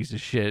dumb piece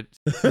of shit.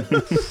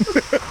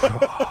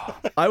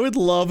 I would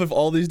love if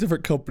all these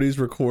different companies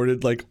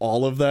recorded like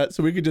all of that,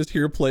 so we could just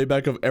hear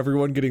playback of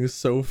everyone getting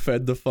so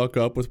fed the fuck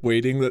up with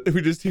waiting that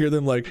we just hear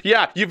them like,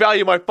 yeah, you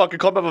value my fucking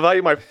call, but I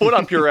value my foot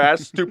up your ass,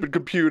 stupid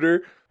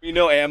computer. You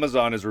know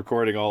Amazon is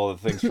recording all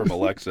of the things from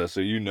Alexa, so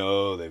you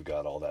know they've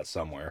got all that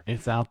somewhere.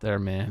 It's out there,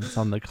 man. It's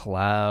on the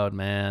cloud,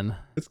 man.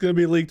 It's gonna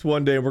be leaked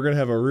one day and we're gonna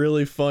have a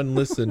really fun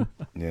listen.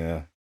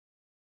 Yeah.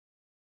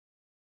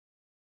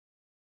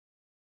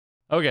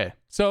 Okay,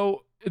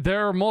 so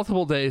there are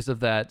multiple days of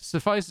that.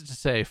 Suffice it to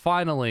say,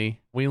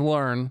 finally, we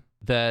learn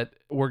that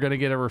we're going to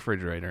get a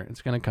refrigerator.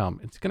 It's going to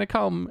come. It's going to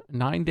come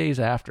 9 days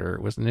after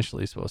it was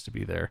initially supposed to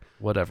be there.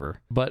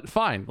 Whatever. But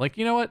fine. Like,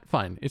 you know what?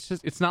 Fine.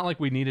 It's not like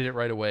we needed it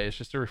right away. It's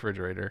just a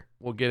refrigerator.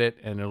 We'll get it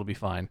and it'll be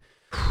fine.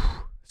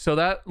 So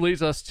that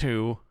leads us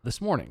to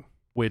this morning,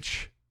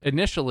 which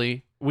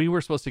initially we were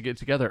supposed to get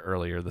together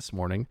earlier this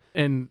morning.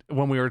 And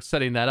when we were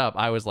setting that up,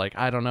 I was like,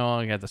 I don't know.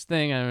 I got this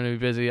thing. I'm going to be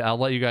busy. I'll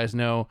let you guys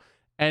know.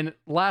 And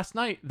last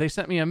night, they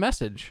sent me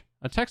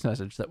a text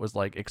message that was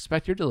like,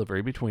 expect your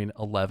delivery between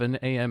 11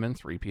 a.m. and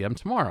 3 p.m.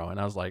 tomorrow. And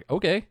I was like,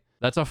 okay,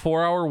 that's a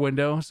 4-hour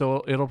window.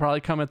 So it'll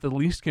probably come at the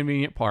least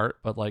convenient part,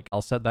 but like,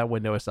 I'll set that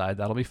window aside.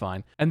 That'll be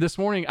fine. And this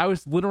morning, I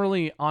was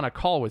literally on a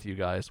call with you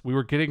guys. We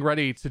were getting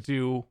ready to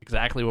do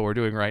exactly what we're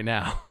doing right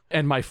now.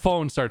 And my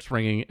phone starts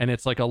ringing, and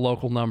it's like a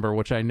local number,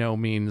 which I know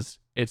means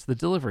it's the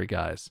delivery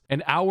guys.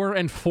 An hour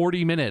and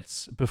 40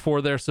 minutes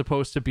before they're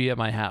supposed to be at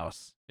my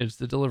house, it's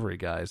the delivery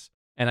guys.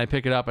 And I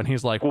pick it up and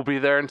he's like, we'll be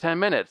there in 10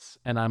 minutes.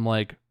 And I'm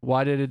like,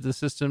 why did the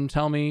system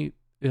tell me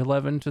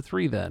 11 to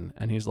 3 then?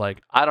 And he's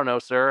like, I don't know,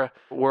 sir.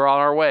 We're on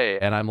our way.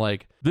 And I'm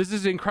like, this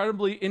is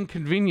incredibly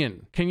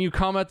inconvenient. Can you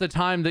come at the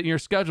time that you're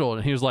scheduled?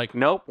 And he was like,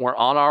 nope, we're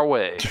on our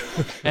way.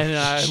 And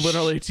I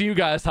literally, to you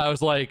guys, I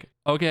was like,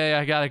 okay,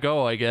 I gotta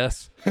go, I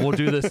guess. We'll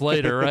do this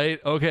later, right?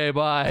 Okay,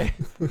 bye.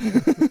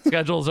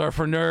 Schedules are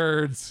for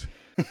nerds.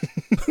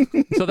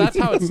 So that's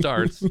how it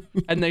starts.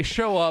 And they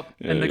show up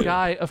and the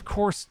guy, of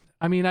course,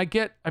 I mean,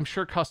 I'm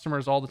sure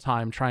customers all the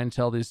time try and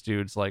tell these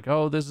dudes like,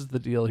 oh, this is the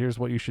deal. Here's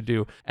what you should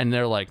do. And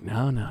they're like,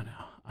 no.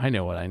 I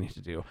know what I need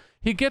to do.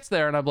 He gets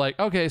there and I'm like,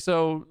 okay,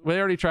 so we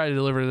already tried to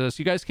deliver this.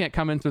 You guys can't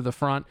come in through the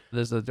front.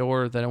 There's a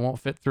door that it won't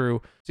fit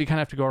through. So you kind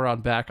of have to go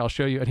around back. I'll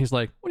show you. And he's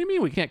like, what do you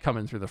mean we can't come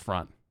in through the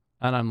front?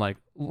 And I'm like,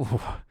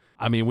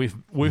 I mean,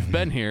 we've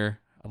been here.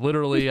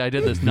 Literally, I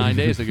did this 9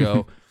 days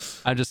ago.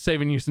 I'm just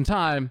saving you some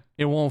time.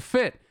 It won't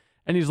fit.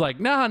 And he's like,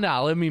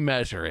 nah, let me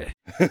measure it.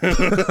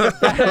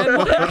 And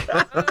like,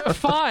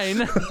 fine.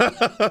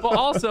 But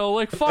also,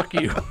 like, fuck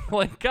you.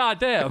 Like,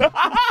 goddamn.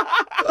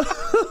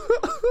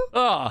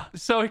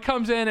 So he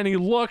comes in and he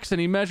looks and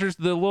he measures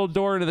the little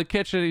door into the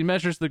kitchen. He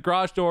measures the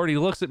garage door and he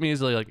looks at me.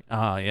 He's like,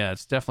 oh, yeah,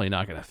 it's definitely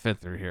not going to fit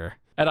through here.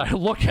 And I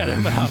look at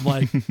him and I'm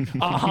like,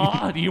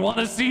 do you want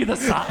to see the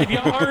side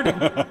yard?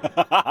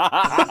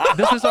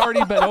 This has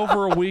already been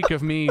over a week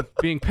of me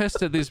being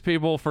pissed at these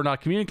people for not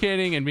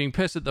communicating and being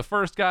pissed at the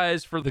first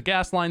guys for the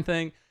gas line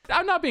thing.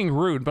 I'm not being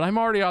rude, but I'm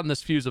already on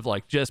this fuse of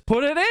like, just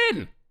put it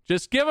in.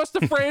 Just give us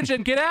the fridge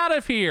and get out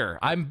of here.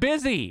 I'm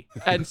busy.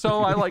 And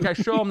so I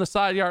show him the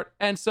side yard.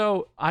 And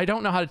so I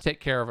don't know how to take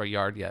care of a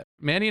yard yet.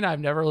 Mandy and I have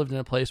never lived in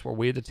a place where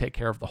we had to take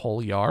care of the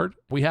whole yard.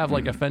 We have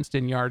like a fenced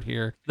in yard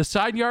here. The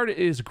side yard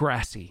is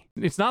grassy.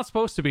 It's not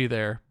supposed to be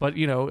there, but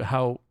you know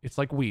how it's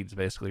like weeds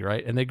basically,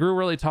 right? And they grew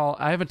really tall.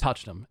 I haven't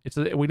touched them.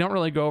 We don't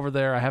really go over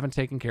there. I haven't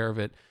taken care of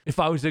it. If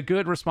I was a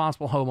good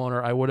responsible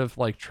homeowner, I would have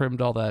like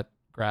trimmed all that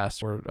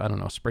grass or I don't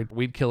know, sprayed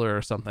weed killer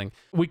or something.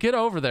 We get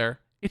over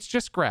there. It's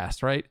just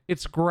grass, right?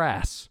 It's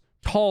grass,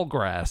 tall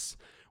grass.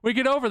 We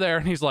get over there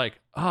and he's like,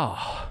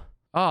 oh,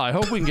 I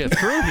hope we can get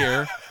through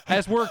here.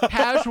 As we're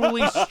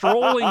casually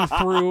strolling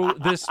through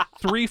this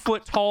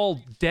 3-foot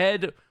tall,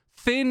 dead,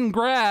 thin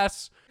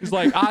grass. He's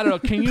like, I don't know,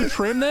 can you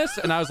trim this?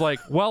 And I was like,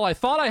 well, I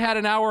thought I had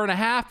an hour and a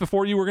half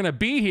before you were going to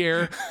be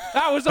here.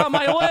 That was on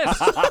my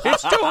list.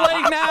 It's too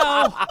late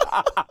now.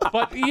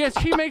 But yes,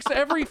 he makes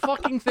every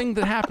fucking thing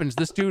that happens.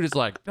 This dude is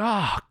like,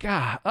 oh,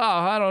 God,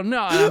 I don't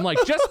know. And I'm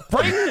like, just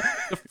bring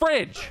the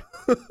fridge.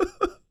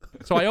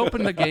 So I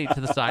open the gate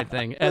to the side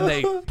thing, and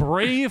they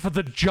brave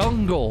the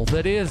jungle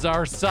that is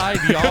our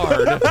side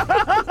yard.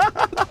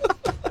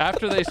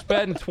 After they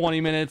spend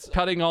 20 minutes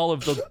cutting all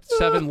of the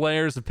 7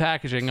 layers of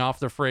packaging off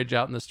the fridge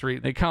out in the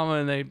street, they come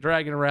and they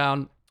drag it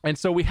around. And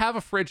so we have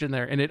a fridge in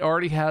there, and it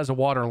already has a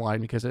water line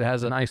because it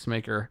has an ice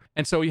maker.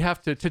 And so you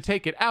have to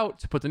take it out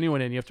to put the new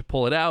one in. You have to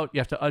pull it out. You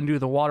have to undo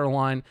the water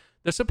line.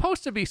 There's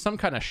supposed to be some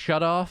kind of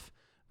shutoff.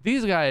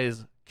 These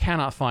guys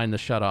cannot find the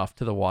shutoff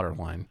to the water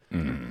line.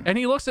 And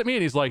he looks at me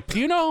and he's like, do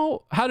you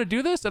know how to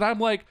do this? And I'm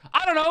like,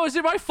 I don't know. Is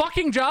it my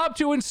fucking job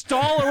to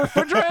install a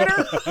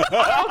refrigerator?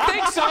 I don't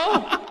think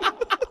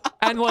so.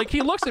 And like,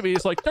 he looks at me,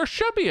 he's like, there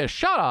should be a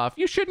shutoff.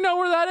 You should know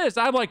where that is.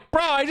 I'm like,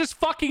 bro, I just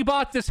fucking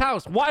bought this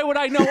house. Why would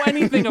I know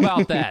anything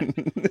about that?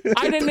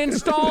 I didn't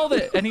install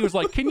it. And he was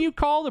like, can you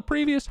call the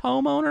previous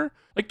homeowner?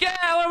 Like, yeah,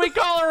 let me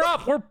call her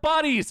up. We're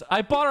buddies.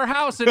 I bought her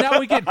house and now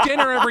we get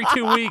dinner every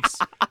 2 weeks.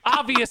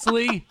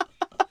 Obviously.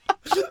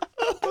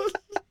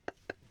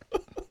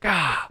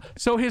 God.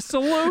 So his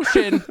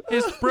solution,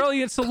 his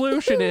brilliant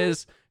solution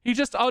is he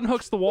just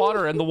unhooks the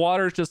water and the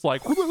water is just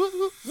like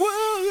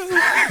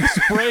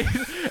sprayed,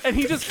 and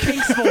he just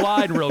kinks the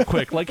line real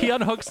quick. Like he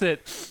unhooks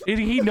it and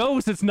he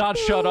knows it's not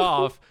shut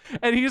off,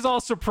 and he's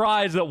all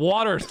surprised that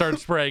water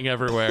starts spraying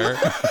everywhere.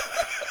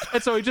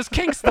 And so he just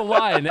kinks the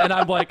line, and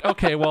I'm like,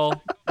 okay,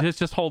 well,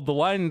 just hold the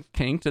line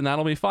kinked and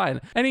that'll be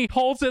fine. And he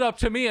holds it up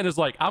to me and is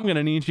like, I'm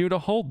gonna need you to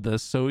hold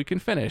this so we can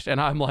finish.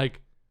 And I'm like,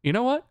 you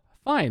know what?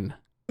 Fine.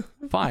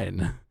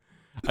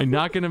 I'm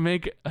not gonna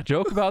make a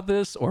joke about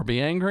this or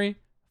be angry.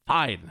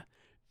 Fine.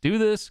 Do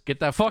this, get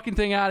that fucking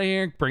thing out of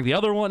here, bring the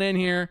other one in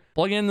here,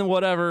 plug in the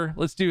whatever,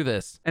 let's do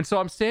this. And so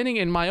I'm standing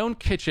in my own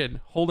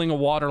kitchen holding a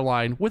water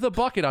line with a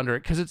bucket under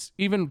it because it's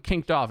even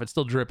kinked off, it's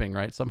still dripping,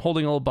 right? So I'm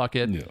holding a little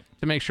bucket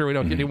to make sure we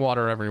don't get any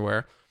water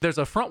everywhere. There's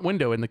a front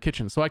window in the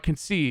kitchen, so I can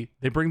see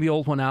they bring the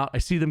old one out. I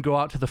see them go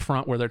out to the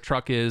front where their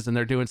truck is and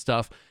they're doing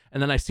stuff.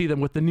 And then I see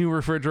them with the new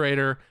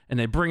refrigerator and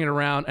they bring it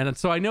around. And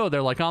so I know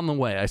they're like on the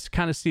way. I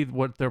kind of see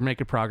what they're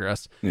making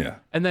progress. Yeah.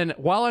 And then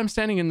while I'm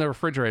standing in the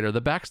refrigerator,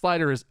 the back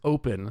slider is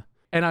open.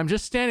 And I'm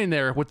just standing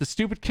there with the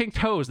stupid kinked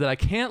hose that I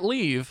can't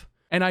leave.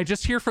 And I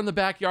just hear from the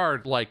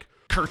backyard like,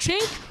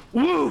 kerchink,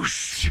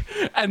 whoosh.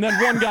 And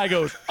then one guy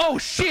goes, oh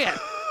shit.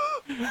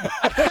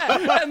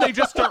 And they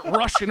just start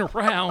rushing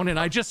around. And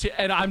I'm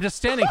just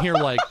standing here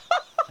like,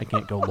 I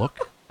can't go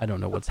look. I don't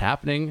know what's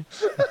happening.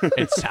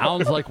 It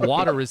sounds like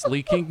water is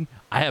leaking.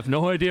 I have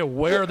no idea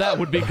where that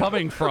would be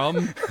coming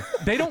from.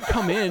 They don't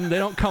come in. They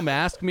don't come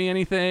ask me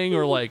anything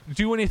or like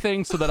do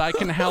anything so that I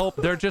can help.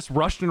 They're just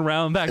rushing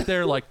around back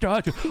there like,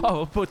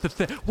 oh, but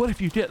what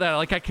if you did that?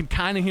 Like I can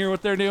kind of hear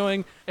what they're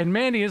doing. And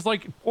Mandy is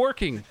like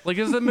working. Like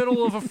it's the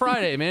middle of a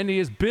Friday. Mandy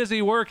is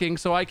busy working,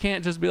 so I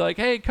can't just be like,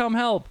 hey, come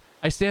help.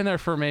 I stand there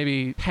for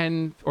maybe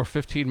 10 or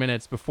 15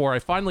 minutes before I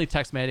finally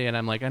text Mandy and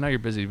I'm like, I know you're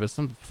busy, but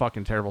some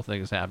fucking terrible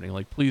thing is happening.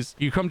 Like, please,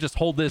 you come just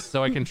hold this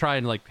so I can try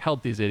and like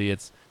help these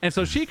idiots. And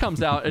so she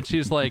comes out and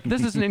she's like,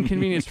 this is an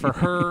inconvenience for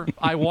her.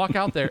 I walk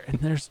out there and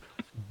there's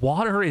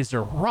water is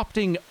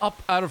erupting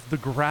up out of the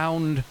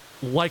ground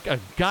like a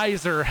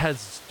geyser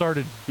has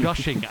started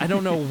gushing. I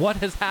don't know what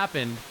has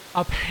happened.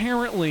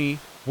 Apparently,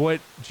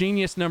 what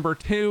genius number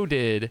 2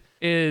 did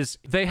is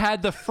they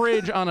had the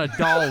fridge on a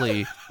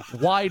dolly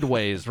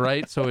wideways,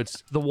 right? So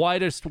it's the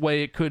widest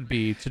way it could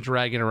be to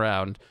drag it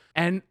around.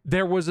 And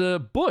there was a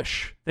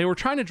bush. They were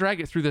trying to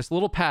drag it through this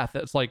little path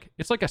that's like,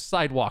 it's like a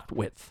sidewalk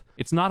width.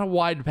 It's not a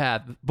wide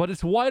path, but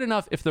it's wide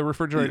enough if the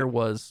refrigerator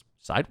was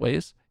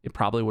sideways. It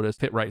probably would have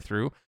fit right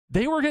through.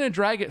 They were going to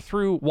drag it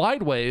through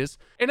wideways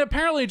and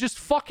apparently just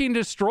fucking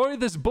destroy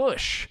this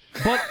bush.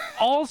 But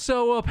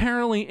also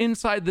apparently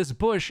inside this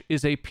bush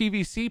is a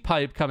PVC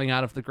pipe coming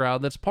out of the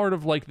ground that's part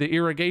of like the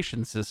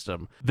irrigation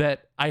system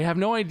that I have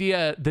no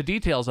idea the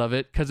details of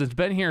it because it's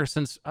been here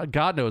since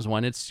God knows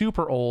when. It's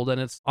super old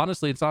and it's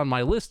honestly, it's on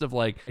my list of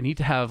like, I need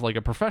to have like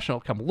a professional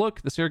come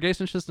look. This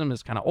irrigation system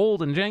is kind of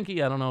old and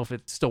janky. I don't know if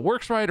it still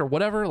works right or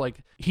whatever. Like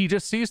he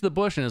just sees the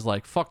bush and is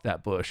like, fuck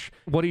that bush.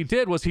 What he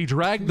did was he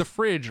dragged the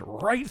fridge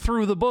right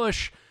through the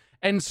bush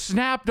and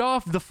snapped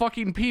off the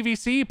fucking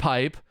PVC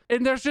pipe.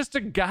 And there's just a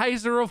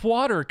geyser of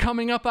water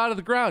coming up out of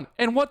the ground.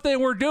 And what they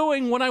were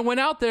doing when I went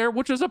out there,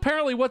 which is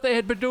apparently what they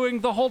had been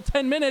doing the whole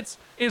 10 minutes,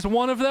 is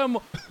one of them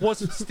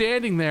was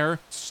standing there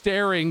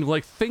staring,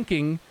 like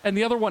thinking, and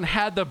the other one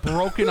had the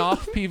broken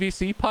off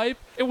PVC pipe.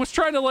 It was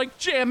trying to like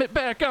jam it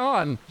back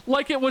on,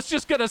 like it was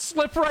just gonna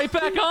slip right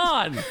back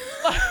on.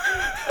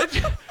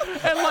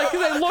 And like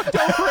they looked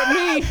over at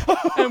me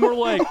and were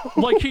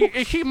like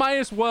he might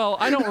as well.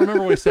 I don't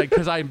remember what he said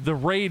because the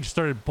rage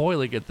started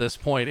boiling at this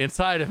point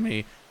inside of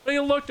me. But he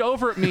looked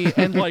over at me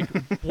and like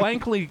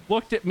blankly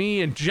looked at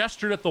me and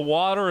gestured at the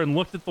water and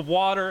looked at the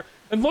water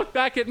and looked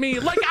back at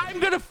me like I'm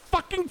gonna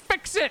fucking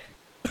fix it.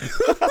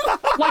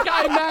 Like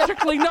I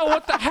magically know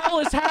what the hell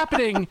is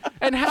happening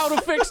and how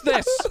to fix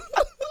this.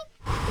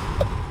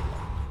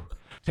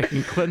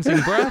 Taking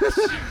cleansing breaths,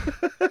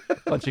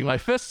 clenching my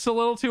fists a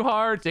little too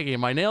hard,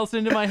 digging my nails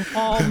into my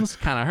palms,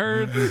 kind of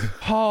hurts.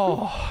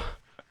 Oh,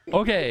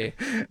 okay.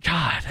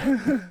 God.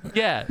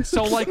 Yeah.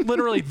 So like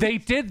literally they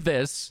did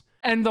this.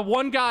 And the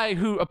one guy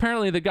who,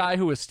 apparently the guy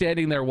who was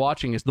standing there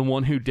watching is the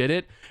one who did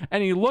it.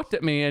 And he looked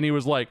at me and he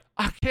was like,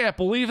 I can't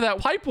believe that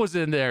pipe was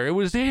in there. It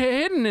was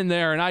hidden in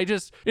there. And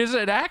it's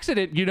an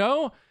accident, you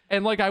know?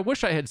 And like, I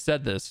wish I had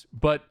said this,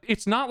 but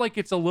it's not like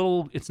it's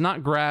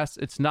not grass.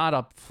 It's not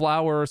a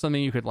flower or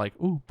something you could like,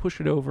 ooh,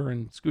 push it over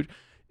and scoot.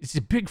 It's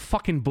a big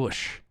fucking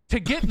bush. To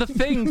get the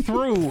thing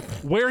through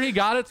where he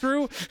got it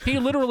through, he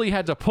literally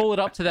had to pull it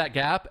up to that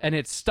gap and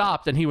it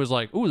stopped. And he was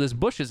like, ooh, this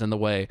bush is in the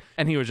way.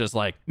 And he was just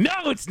like, no,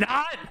 it's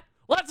not.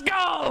 Let's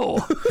go.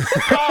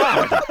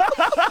 God.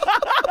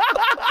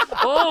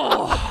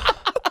 Oh.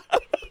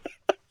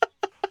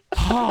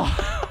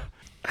 Oh.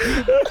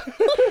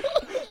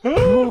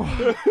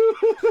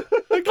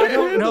 I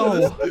don't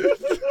know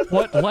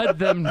what led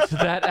them to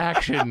that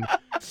action,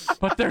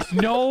 but there's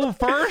no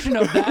version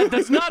of that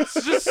that's not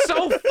just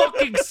so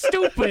fucking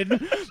stupid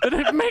that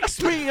it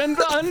makes me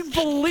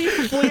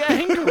unbelievably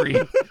angry.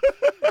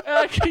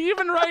 Like,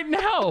 even right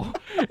now,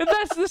 and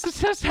this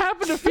has just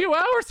happened a few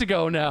hours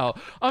ago now.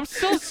 I'm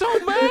still so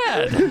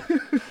mad.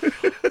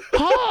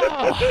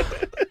 Oh.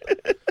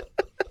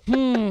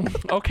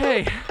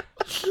 Okay.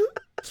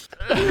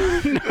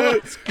 No,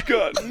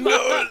 God,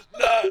 no, it's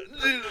not.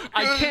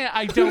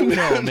 I don't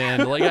know,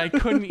 man. Like, I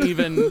couldn't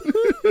even.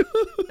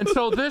 And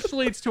so this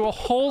leads to a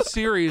whole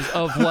series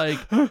of like,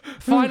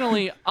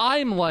 finally,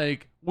 I'm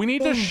like, we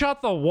need to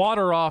shut the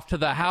water off to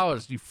the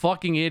house, you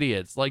fucking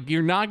idiots. Like,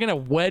 you're not going to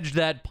wedge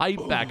that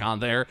pipe back on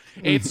there.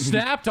 It's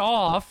snapped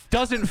off,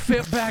 doesn't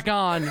fit back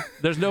on.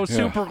 There's no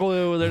super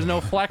glue, there's no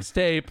flex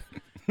tape.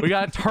 We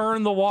got to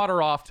turn the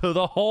water off to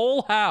the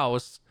whole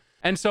house.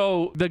 And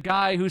so the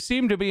guy who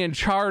seemed to be in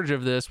charge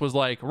of this was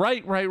like,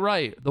 right,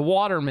 the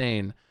water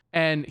main.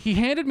 And he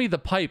handed me the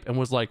pipe and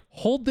was like,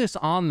 hold this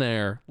on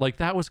there. Like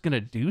that was going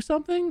to do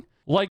something.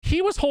 Like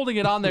he was holding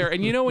it on there.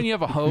 And you know, when you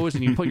have a hose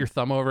and you put your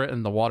thumb over it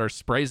and the water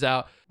sprays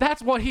out,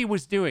 that's what he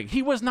was doing.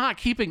 He was not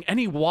keeping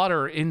any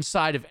water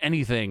inside of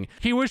anything.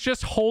 He was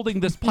just holding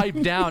this pipe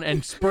down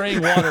and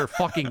spraying water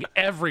fucking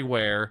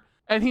everywhere.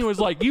 And he was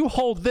like, you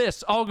hold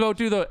this, I'll go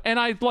do the... And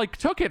I like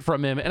took it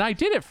from him and I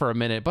did it for a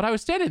minute, but I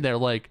was standing there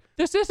like,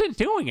 this isn't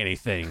doing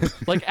anything.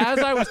 Like as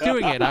I was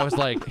doing it, I was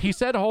like, he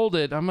said, hold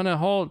it. I'm going to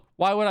hold.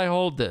 Why would I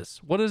hold this?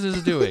 What is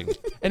this doing?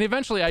 And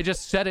eventually I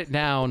just set it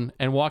down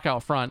and walk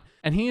out front.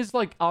 And he's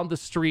like on the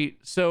street.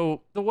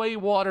 So the way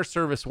water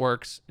service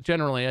works,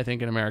 generally, I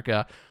think in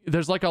America,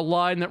 there's like a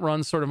line that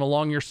runs sort of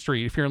along your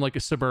street if you're in like a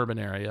suburban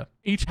area.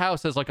 Each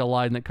house has like a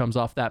line that comes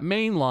off that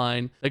main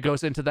line that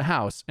goes into the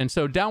house. And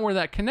so down where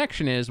that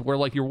connection is, where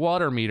like your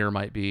water meter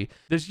might be,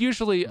 there's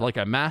usually like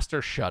a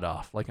master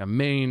shutoff, like a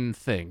main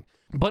thing.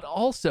 But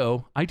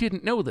also, I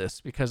didn't know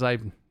this because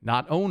I've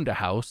not owned a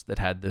house that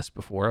had this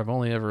before. I've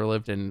only ever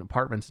lived in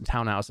apartments and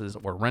townhouses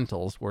or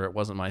rentals where it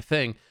wasn't my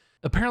thing.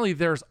 Apparently,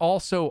 there's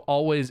also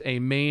always a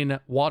main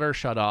water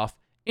shutoff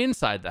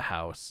inside the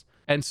house.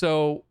 And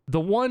so the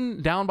one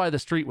down by the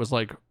street was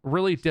like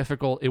really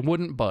difficult. It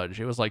wouldn't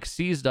budge. It was like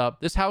seized up.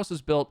 This house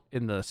was built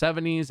in the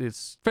 70s.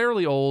 It's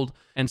fairly old.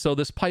 And so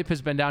this pipe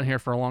has been down here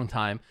for a long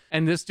time.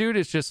 And this dude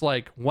is just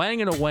like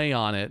wanging away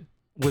on it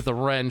with a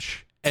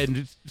wrench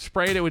and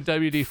sprayed it with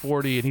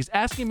WD-40, and he's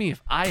asking me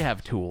if I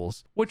have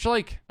tools, which,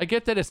 like, I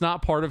get that it's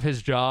not part of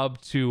his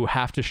job to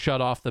have to shut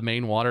off the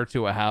main water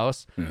to a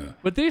house,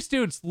 but these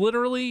dudes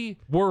literally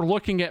were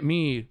looking at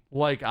me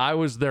like I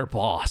was their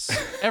boss.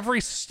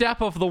 Every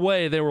step of the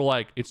way, they were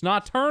like, it's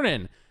not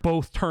turning.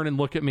 Both turn and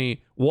look at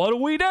me, what do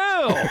we do?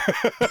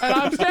 And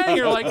I'm standing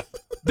here like,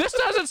 this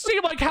doesn't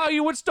seem like how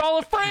you install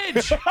a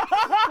fridge.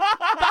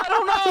 I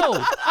don't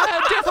know. I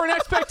had different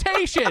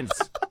expectations.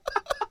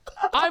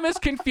 I'm as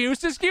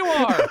confused as you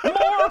are.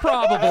 More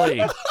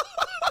probably.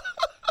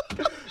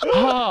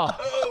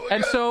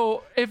 And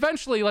so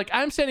eventually, like,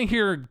 I'm sitting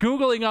here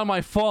Googling on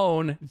my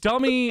phone.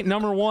 Dummy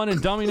number 1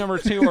 and dummy number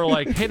 2 are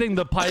like hitting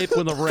the pipe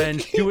with a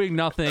wrench, doing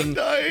nothing,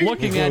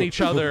 looking at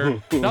each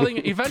other.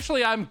 Nothing.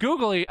 Eventually, I'm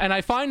Googling and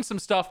I find some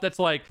stuff that's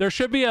like, there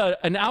should be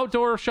an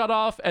outdoor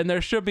shutoff and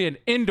there should be an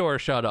indoor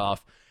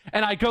shutoff.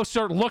 And I go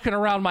start looking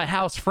around my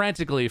house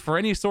frantically for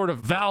any sort of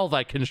valve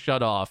I can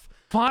shut off.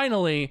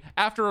 Finally,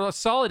 after a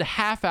solid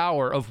half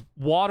hour of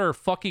water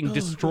fucking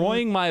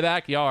destroying my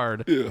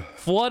backyard,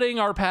 flooding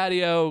our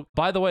patio.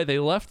 By the way, they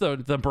left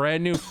the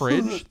brand new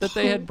fridge that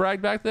they had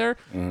bragged back there.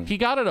 He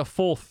got it a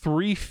full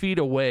 3 feet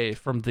away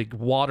from the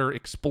water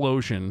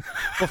explosion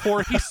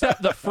before he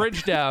set the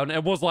fridge down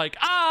and was like,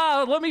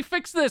 let me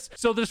fix this.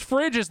 So this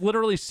fridge is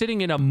literally sitting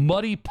in a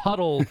muddy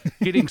puddle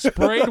getting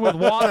sprayed with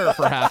water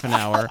for half an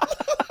hour.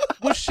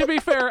 Which, to be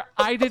fair,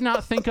 I did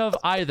not think of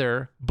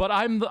either, but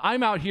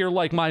I'm out here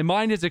like my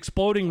mind is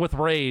exploding with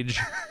rage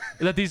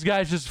that these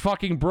guys just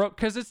fucking broke,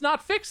 because it's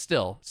not fixed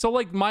still. So,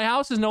 like, my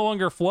house is no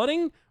longer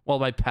flooding. Well,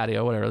 my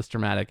patio, whatever, that's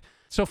dramatic.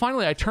 So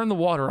finally, I turn the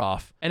water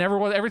off, and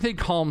everything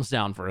calms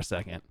down for a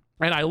second.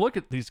 And I look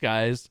at these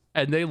guys,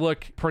 and they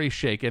look pretty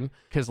shaken,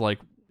 because, like,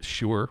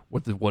 sure,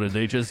 what did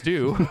they just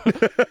do?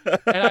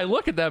 And I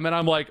look at them, and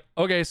I'm like,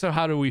 okay, so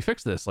how do we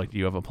fix this? Like, do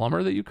you have a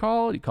plumber that you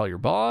call? You call your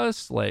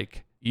boss?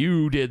 Like,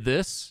 you did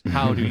this.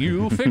 How do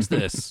you fix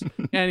this?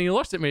 And he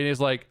looks at me and he's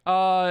like,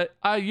 you're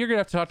going to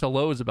have to talk to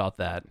Lowe's about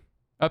that.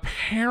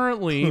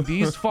 Apparently,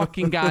 these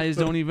fucking guys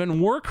don't even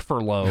work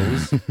for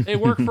Lowe's. They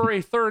work for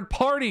a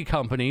third-party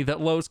company that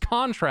Lowe's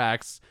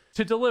contracts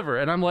to deliver.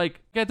 And I'm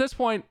like, at this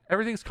point,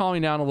 everything's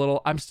calming down a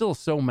little. I'm still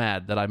so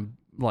mad that I'm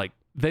like,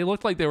 they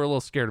looked like they were a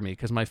little scared of me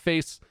because my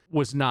face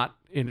was not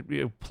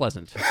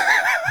pleasant.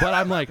 But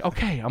I'm like,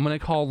 okay, I'm going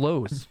to call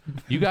Lowe's.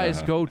 You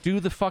guys go do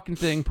the fucking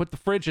thing, put the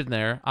fridge in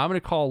there. I'm going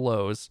to call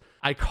Lowe's.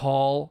 I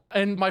call,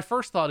 and my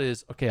first thought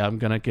is, okay, I'm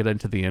going to get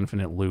into the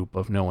infinite loop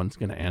of no one's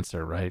going to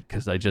answer, right?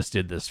 Because I just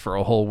did this for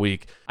a whole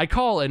week. I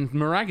call, and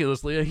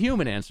miraculously, a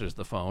human answers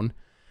the phone.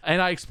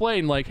 And I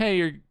explain, like, hey,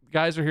 your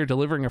guys are here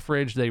delivering a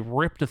fridge. They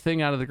ripped a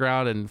thing out of the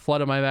ground and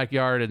flooded my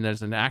backyard, and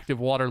there's an active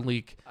water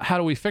leak. How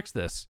do we fix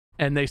this?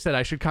 And they said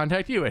I should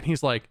contact you. And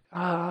he's like,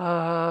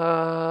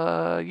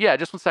 yeah,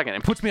 just 1 second.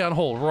 And puts me on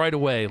hold right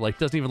away. Like,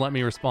 doesn't even let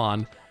me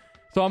respond.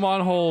 So I'm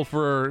on hold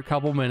for a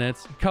couple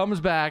minutes. Comes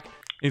back.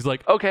 He's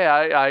like, okay,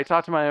 I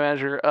talked to my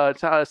manager.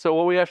 So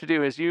what we have to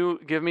do is you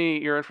give me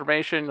your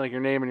information, like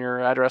your name and your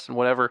address and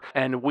whatever,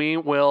 and we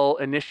will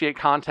initiate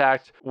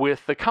contact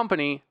with the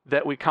company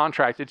that we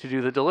contracted to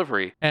do the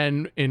delivery.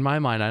 And in my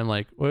mind, I'm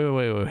like,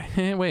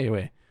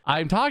 wait.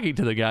 I'm talking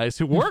to the guys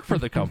who work for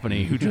the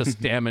company who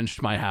just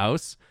damaged my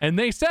house, and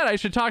they said I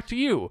should talk to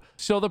you.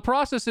 So the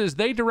process is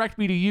they direct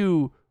me to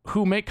you,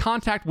 who make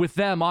contact with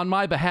them on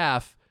my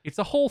behalf. It's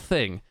a whole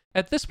thing.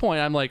 At this point,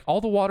 I'm like,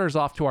 all the water's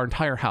off to our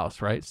entire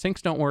house, right?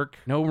 Sinks don't work,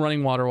 no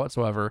running water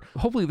whatsoever.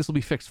 Hopefully this will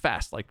be fixed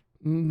fast, like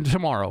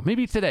tomorrow,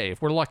 maybe today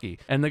if we're lucky.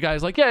 And the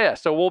guy's like, yeah,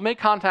 so we'll make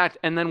contact,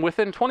 and then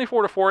within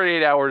 24 to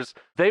 48 hours,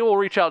 they will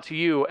reach out to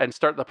you and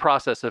start the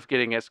process of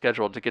getting it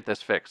scheduled to get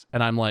this fixed.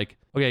 And I'm like,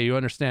 okay, you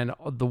understand,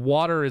 the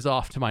water is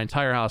off to my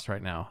entire house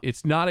right now.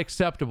 It's not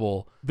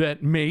acceptable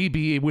that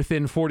maybe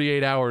within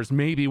 48 hours,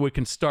 maybe we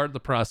can start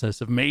the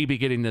process of maybe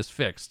getting this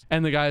fixed.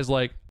 And the guy's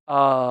like,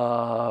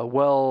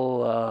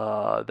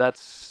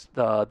 that's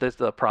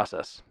the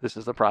process. This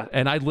is the process.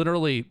 And I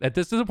literally,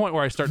 this is the point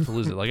where I start to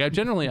lose it. Like,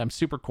 I'm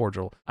super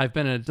cordial. I've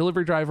been a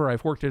delivery driver.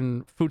 I've worked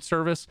in food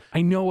service.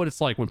 I know what it's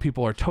like when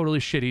people are totally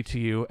shitty to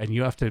you and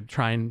you have to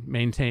try and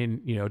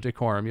maintain,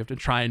 decorum. You have to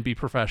try and be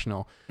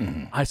professional.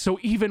 Mm-hmm. So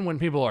even when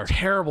people are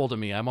terrible to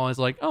me, I'm always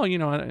like, oh,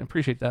 I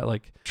appreciate that.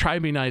 Like, try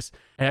and be nice.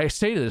 And I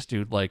say to this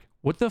dude, like,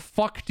 what the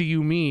fuck do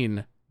you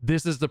mean?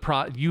 This is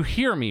you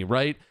hear me,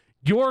 right?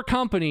 Your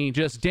company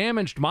just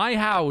damaged my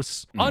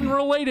house,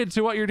 unrelated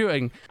to what you're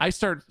doing. I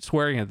start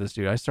swearing at this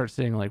dude. I start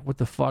saying, like, what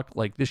the fuck?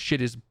 Like,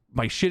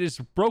 my shit is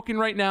broken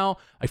right now.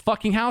 My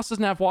fucking house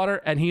doesn't have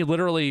water. And he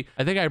literally,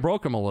 I think I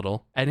broke him a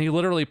little. And he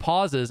literally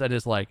pauses and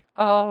is like,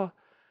 do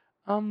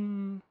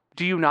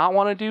you not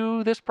want to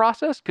do this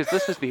process? Because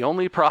this is the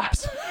only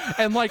process.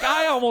 And, like,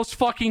 I almost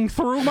fucking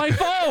threw my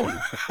phone.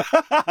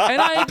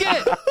 And I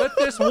get that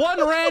this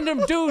one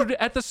random dude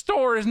at the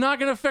store is not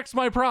going to fix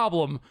my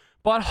problem.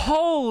 But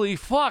holy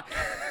fuck,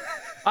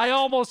 I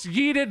almost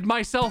yeeted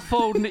my cell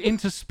phone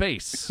into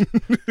space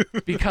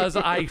because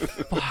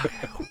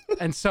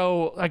And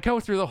so I go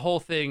through the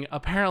whole thing.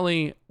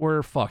 Apparently,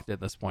 we're fucked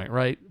at this point,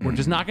 right? We're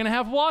just not going to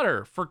have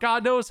water for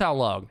God knows how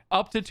long,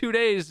 up to 2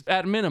 days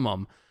at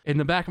minimum. In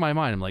the back of my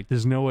mind, I'm like,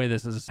 there's no way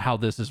this is how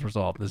this is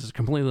resolved. This is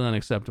completely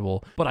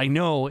unacceptable. But I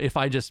know if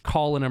I just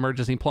call an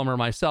emergency plumber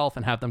myself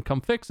and have them come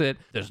fix it,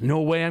 there's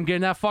no way I'm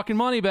getting that fucking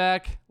money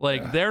back.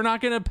 Like, they're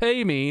not going to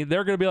pay me.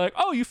 They're going to be like,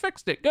 oh, you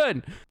fixed it.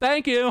 Good.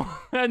 Thank you.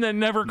 And then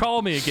never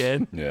call me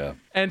again. Yeah.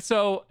 And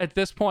so at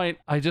this point,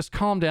 I just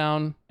calm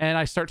down and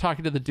I start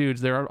talking to the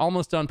dudes. They're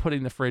almost done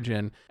putting the fridge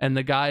in. And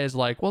the guy is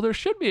like, well, there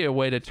should be a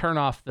way to turn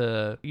off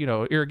the,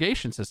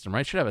 irrigation system,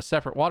 right? Should have a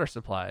separate water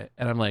supply.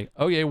 And I'm like,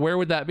 okay, where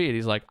would that be? And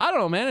he's like, I don't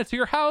know, man. It's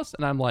your house.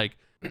 And I'm like,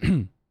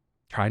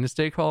 trying to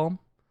stay calm.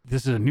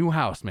 This is a new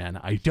house, man.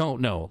 I don't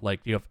know.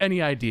 Like, do you have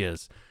any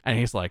ideas? And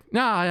he's like,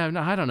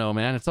 I don't know,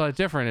 man. It's all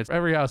different.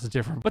 Every house is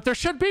different. But there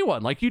should be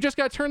one. Like, you just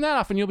got to turn that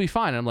off and you'll be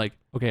fine. And I'm like,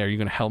 okay, are you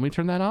going to help me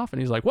turn that off?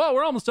 And he's like, well,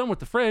 we're almost done with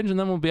the fridge and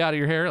then we'll be out of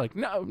your hair. Like,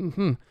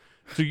 no.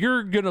 So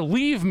you're going to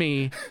leave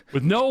me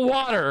with no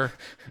water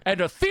and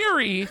a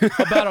theory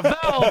about a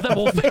valve that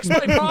will fix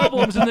my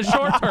problems in the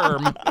short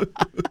term.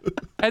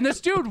 And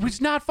this dude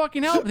was not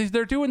fucking helping.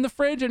 They're doing the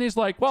fridge, and he's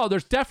like, well,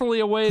 there's definitely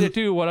a way to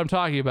do what I'm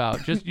talking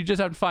about. You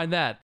just have to find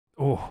that.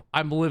 Oh,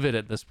 I'm livid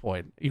at this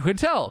point. You can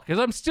tell, because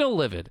I'm still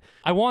livid.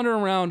 I wander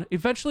around.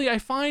 Eventually, I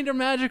find a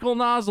magical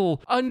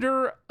nozzle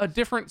under a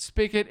different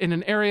spigot in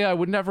an area I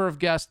would never have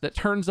guessed that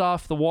turns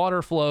off the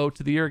water flow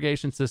to the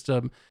irrigation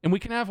system, and we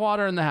can have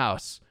water in the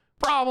house.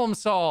 Problem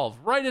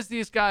solved. Right as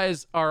these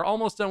guys are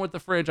almost done with the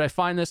fridge, I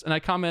find this, and I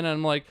come in, and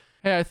I'm like,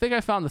 hey, I think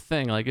I found the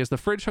thing. Like, is the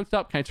fridge hooked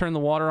up? Can I turn the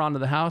water onto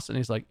the house? And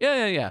he's like,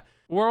 yeah.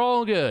 We're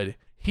all good.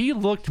 He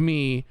looked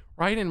me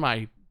right in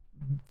my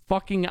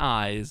fucking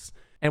eyes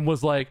and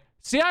was like,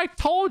 see, I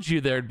told you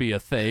there'd be a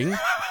thing.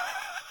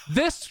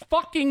 This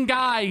fucking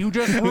guy who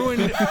just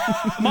ruined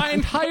my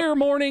entire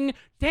morning,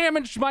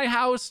 damaged my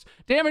house,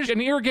 damaged an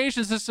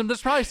irrigation system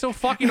that's probably so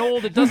fucking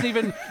old they don't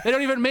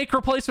even make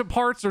replacement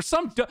parts, or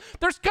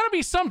there's gotta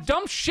be some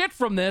dumb shit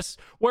from this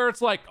where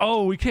it's like,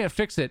 oh, we can't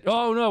fix it.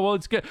 Oh no, well,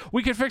 it's good.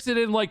 We can fix it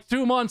in like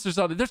 2 months or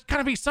something. There's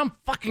gotta be some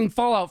fucking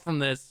fallout from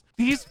this.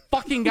 These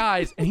fucking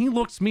guys, and he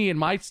looks me in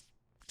my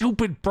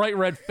stupid bright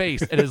red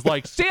face and is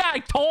like, see, I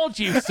told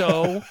you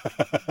so.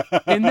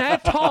 In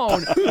that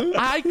tone,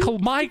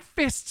 my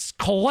fists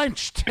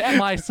clenched at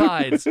my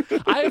sides.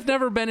 I have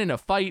never been in a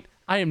fight.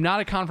 I am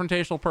not a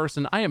confrontational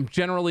person. I am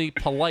generally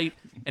polite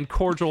and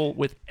cordial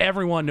with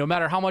everyone, no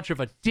matter how much of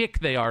a dick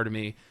they are to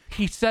me.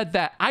 He said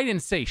that. I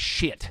didn't say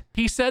shit.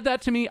 He said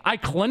that to me. I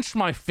clenched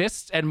my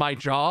fists and my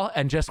jaw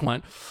and just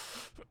went,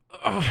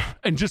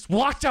 and just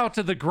walked out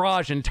to the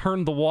garage and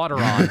turned the water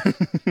on.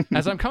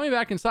 As I'm coming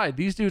back inside,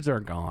 these dudes are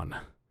gone.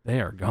 They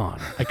are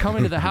gone. I come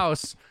into the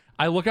house,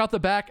 I look out the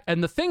back,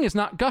 and the thing is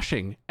not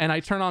gushing. And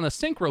I turn on a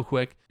sink real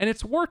quick, and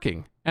it's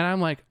working. And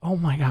I'm like, oh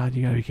my God,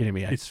 you gotta be kidding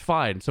me. It's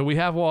fine. So we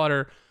have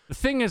water. The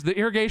thing is, the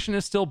irrigation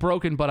is still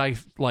broken, but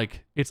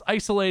it's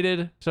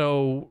isolated,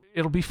 so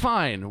it'll be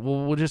fine.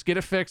 We'll just get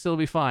it fixed. It'll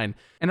be fine.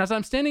 And as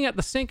I'm standing at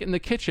the sink in the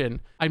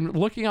kitchen, I'm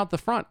looking out the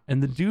front,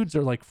 and the dudes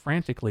are like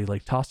frantically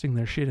like tossing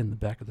their shit in the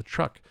back of the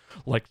truck,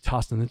 like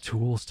tossing the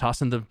tools,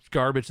 tossing the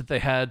garbage that they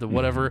had, the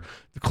whatever,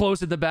 the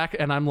clothes in the back.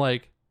 And I'm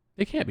like,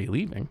 they can't be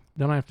leaving.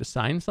 Don't I have to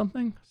sign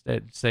something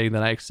saying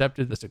that I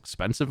accepted this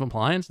expensive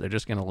appliance? They're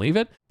just going to leave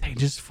it? They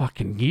just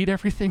fucking eat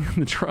everything in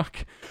the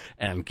truck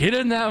and get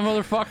in that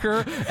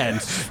motherfucker and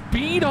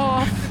speed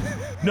off.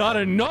 Not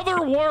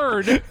another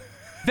word.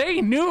 They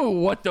knew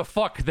what the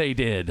fuck they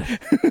did.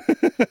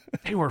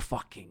 They were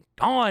fucking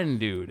gone,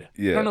 dude.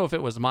 Yeah. I don't know if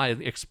it was my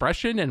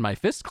expression and my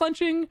fist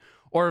clenching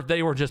or if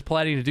they were just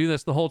planning to do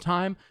this the whole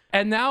time.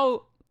 And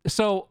now...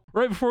 So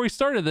right before we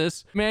started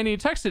this, Manny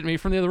texted me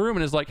from the other room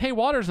and is like, hey,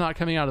 water's not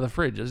coming out of the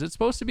fridge. Is it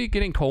supposed to be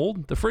getting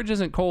cold? The fridge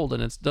isn't cold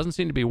and it doesn't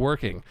seem to be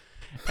working.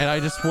 And I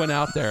just went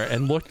out there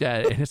and looked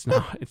at it, and it's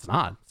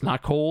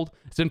not cold.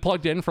 It's been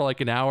plugged in for like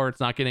an hour. It's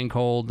not getting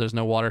cold. There's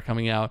no water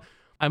coming out.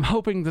 I'm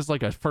hoping there's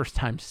like a first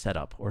time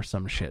setup or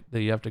some shit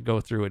that you have to go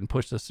through and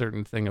push a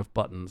certain thing of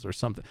buttons or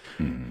something.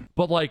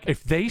 But like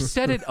if they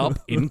set it up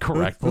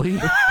incorrectly,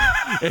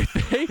 if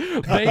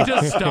they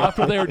just stopped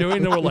what they were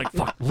doing, they were like,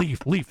 fuck, leave,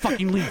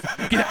 fucking leave,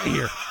 get out of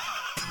here.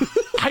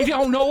 I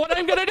don't know what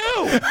I'm gonna do.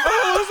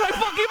 I lose my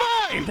fucking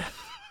mind.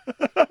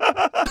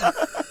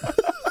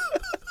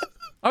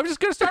 I'm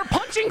just gonna start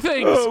punching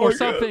things or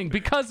something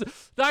because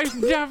I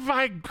have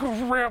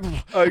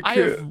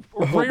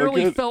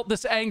rarely felt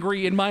this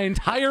angry in my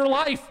entire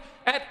life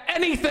at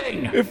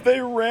anything. If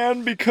they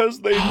ran because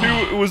they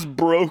knew it was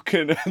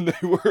broken and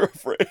they were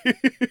afraid.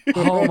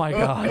 Oh my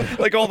God.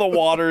 Like all the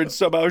water had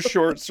somehow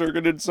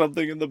short-circuited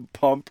something in the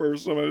pump or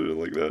something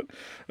like that.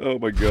 Oh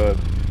my God.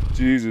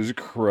 Jesus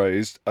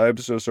Christ. I'm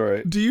so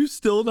sorry. Do you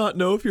still not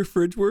know if your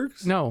fridge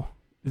works? No.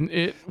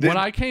 When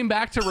I came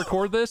back to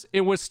record this,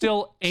 it was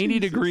still 80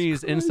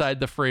 degrees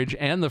inside the fridge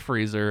and the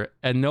freezer,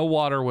 and no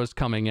water was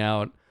coming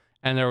out,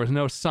 and there was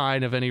no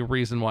sign of any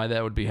reason why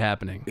that would be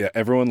happening. Yeah,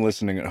 everyone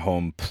listening at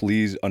home,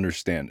 please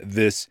understand,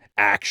 this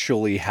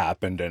actually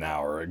happened an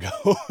hour ago.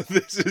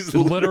 This is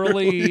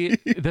literally...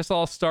 This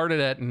all started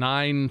at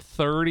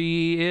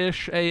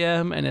 9:30-ish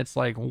a.m., and it's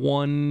like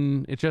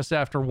it's just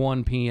after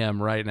 1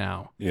 p.m. right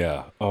now.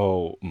 Yeah.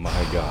 Oh,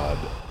 my God.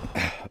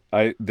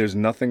 There's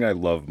nothing I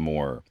love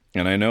more.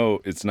 And I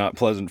know it's not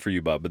pleasant for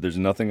you, Bob, but there's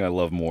nothing I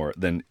love more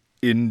than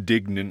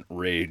indignant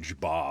rage,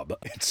 Bob.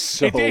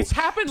 It's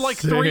happened like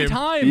 3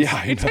 times.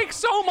 Yeah, it takes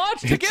so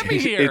much to get me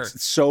here.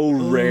 It's so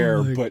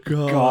rare, but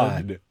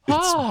God,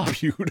 it's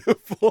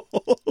beautiful.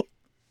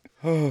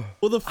 Well,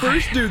 the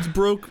first dudes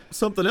broke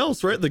something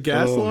else, right? The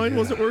gas line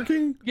wasn't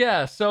working?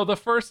 Yeah, so the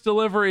first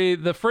delivery,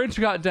 the fridge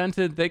got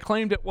dented. They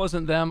claimed it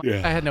wasn't them.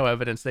 Yeah. I had no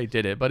evidence they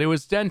did it, but it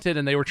was dented,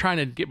 and they were trying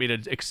to get me to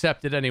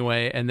accept it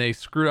anyway, and they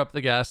screwed up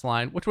the gas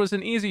line, which was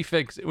an easy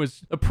fix.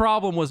 The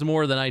problem was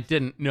more than I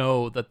didn't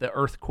know that the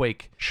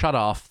earthquake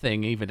shutoff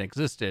thing even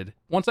existed.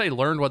 Once I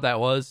learned what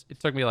that was, it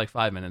took me like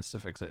 5 minutes to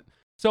fix it.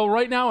 So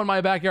right now in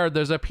my backyard,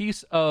 there's a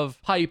piece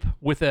of pipe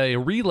with a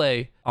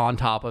relay on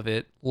top of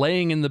it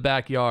laying in the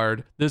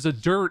backyard. There's a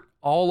dirt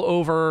all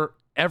over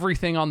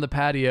everything on the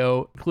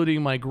patio,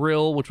 including my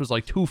grill, which was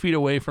like 2 feet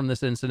away from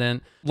this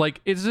incident.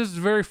 Like, it's just a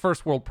very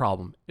first world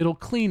problem. It'll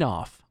clean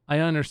off. I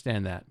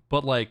understand that.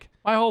 But like,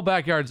 my whole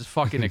backyard's a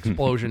fucking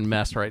explosion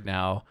mess right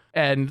now.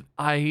 And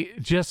the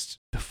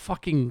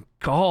fucking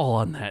gall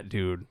on that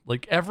dude.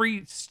 Like,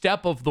 every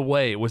step of the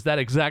way was that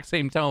exact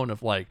same tone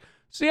of like,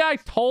 see, I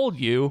told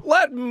you.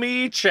 Let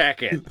me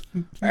check it.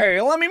 Hey,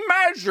 let me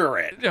measure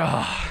it.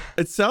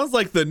 It sounds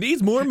like the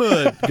needs more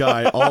mud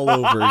guy all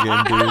over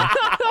again, dude.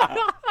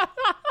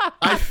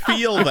 I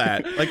feel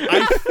that. Like,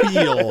 I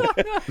feel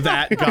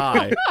that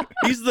guy.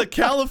 He's the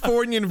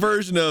Californian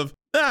version of,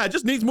 it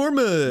just needs more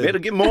mud. It'll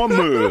get more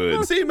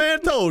mud. See, man,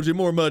 told you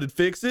more mud would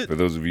fix it. For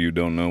those of you who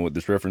don't know what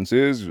this reference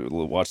is,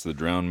 watch the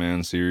Drowned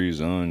Man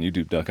series on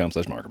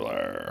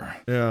youtube.com/Markiplier.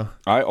 Yeah.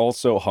 I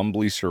also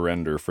humbly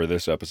surrender for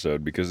this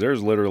episode because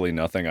there's literally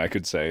nothing I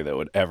could say that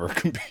would ever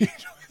compete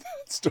with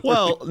that story.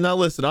 Well, now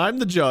listen, I'm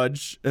the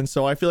judge, and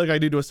so I feel like I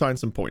need to assign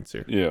some points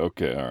here. Yeah,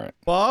 okay, all right.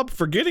 Bob,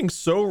 for getting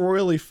so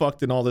royally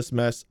fucked in all this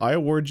mess, I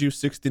award you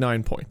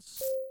 69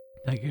 points.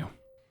 Thank you.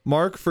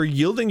 Mark, for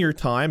yielding your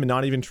time and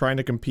not even trying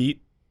to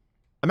compete,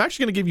 I'm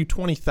actually going to give you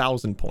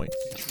 20,000 points.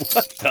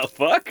 What the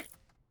fuck?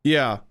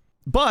 Yeah,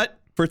 but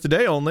for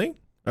today only,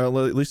 at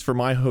least for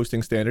my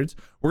hosting standards,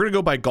 we're going to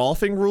go by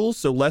golfing rules,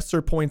 so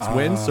lesser points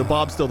wins, so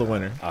Bob's still the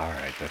winner. All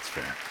right, that's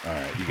fair. All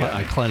right, you got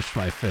I me. clenched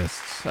my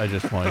fists. I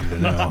just wanted you to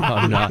know.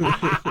 I'm not.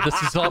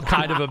 This is all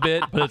kind of a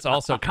bit, but it's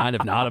also kind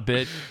of not a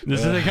bit.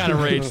 This is the kind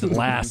of rage that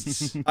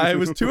lasts. I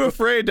was too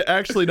afraid to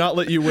actually not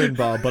let you win,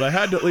 Bob, but I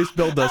had to at least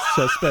build the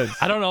suspense.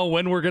 I don't know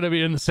when we're going to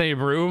be in the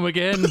same room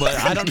again, but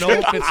I don't know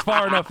if it's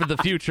far enough in the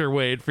future,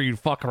 Wade, for you to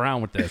fuck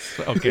around with this.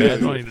 Okay, I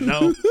just want you to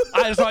know.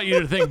 I just want you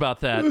to think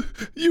about that.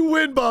 You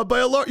win, Bob,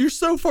 by a lot. You're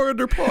so far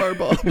under par,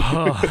 Bob.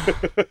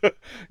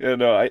 Yeah,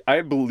 no,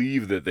 I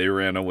believe that they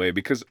ran away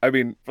because, I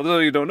mean, for those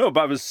of you who don't know,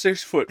 Bob is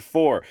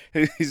 6'4".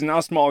 He's not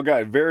a small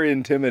guy, very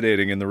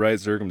intimidating in the right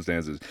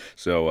circumstances.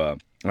 So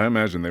I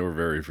imagine they were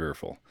very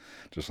fearful,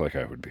 just like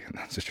I would be in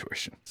that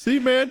situation. See,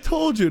 man,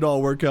 told you it'd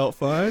all work out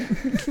fine.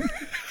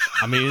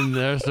 I mean,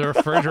 there's a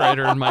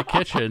refrigerator in my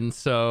kitchen,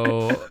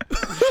 so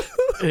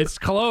it's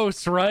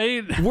close,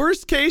 right?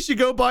 Worst case, you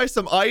go buy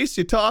some ice,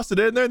 you toss it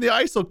in there, and the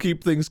ice will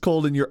keep things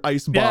cold in your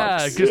ice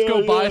box. Yeah, just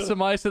go buy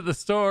some ice at the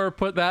store,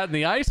 put that in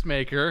the ice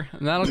maker,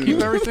 and that'll keep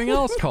everything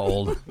else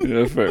cold.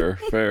 Yeah, fair.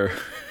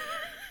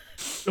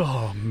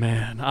 Oh,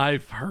 man,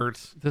 I've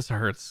hurt. This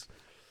hurts.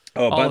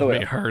 Oh, by the way,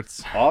 it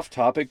hurts. Off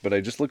topic, but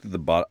I just looked at the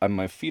bottom.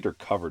 My feet are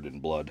covered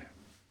in blood.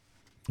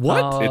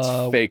 What? It's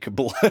fake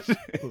blood.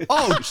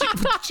 Oh,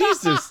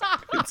 Jesus.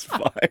 It's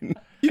fine.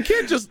 You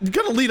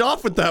gotta lead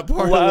off with that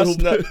part a little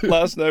bit.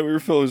 Last night we were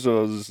filming, so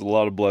it was just a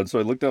lot of blood. So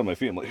I looked down at my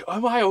feet. I'm like,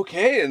 am I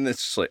okay? And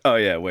it's just like, oh,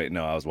 yeah, wait,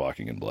 no, I was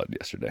walking in blood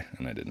yesterday,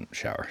 and I didn't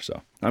shower,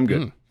 so I'm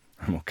good.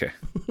 I'm okay.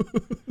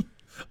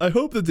 I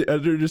hope that the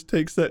editor just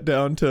takes that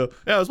down to,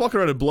 I was walking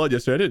around in blood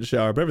yesterday. I didn't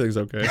shower, but everything's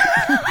okay.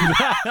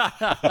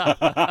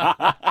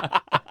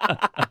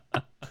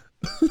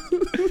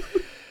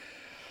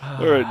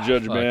 All right,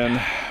 Judge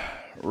Man,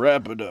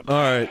 wrap it up. All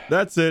right,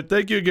 that's it.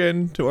 Thank you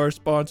again to our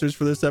sponsors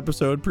for this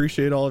episode.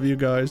 Appreciate all of you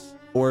guys.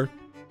 Or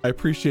I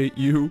appreciate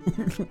you,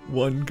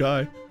 one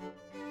guy.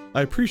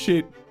 I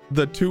appreciate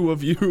the two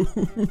of you.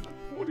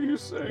 What are you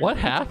saying? What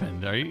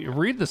happened?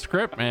 Read the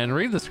script, man.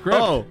 Read the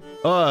script.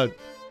 Oh,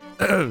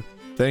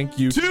 thank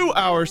you to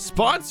our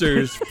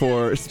sponsors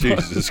for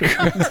Jesus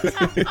Christ.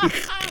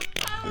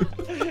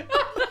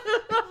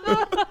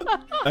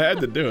 I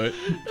had to do it.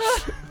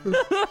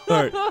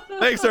 All right.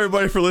 Thanks,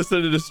 everybody, for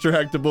listening to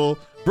Distractable.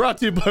 Brought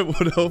to you by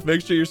Wood Elf.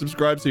 Make sure you're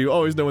subscribed so you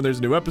always know when there's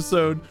a new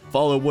episode.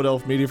 Follow Wood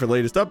Elf Media for the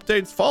latest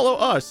updates. Follow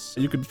us.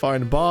 You can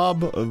find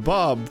Bob,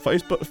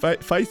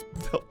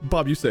 Facebook,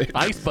 Bob, you say.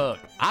 Facebook.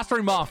 I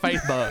stream on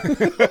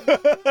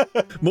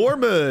Facebook.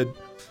 Mormon.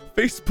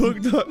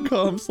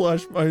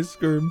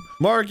 Facebook.com/MySkirm.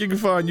 Mark, you can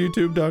find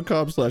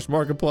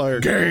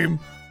YouTube.com/Markiplier. Game.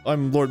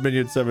 I'm Lord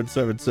Minion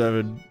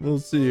 777. We'll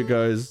see you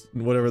guys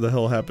in whatever the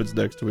hell happens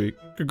next week.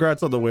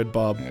 Congrats on the win,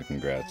 Bob. Yeah,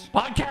 congrats.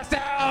 Podcast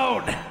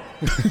out!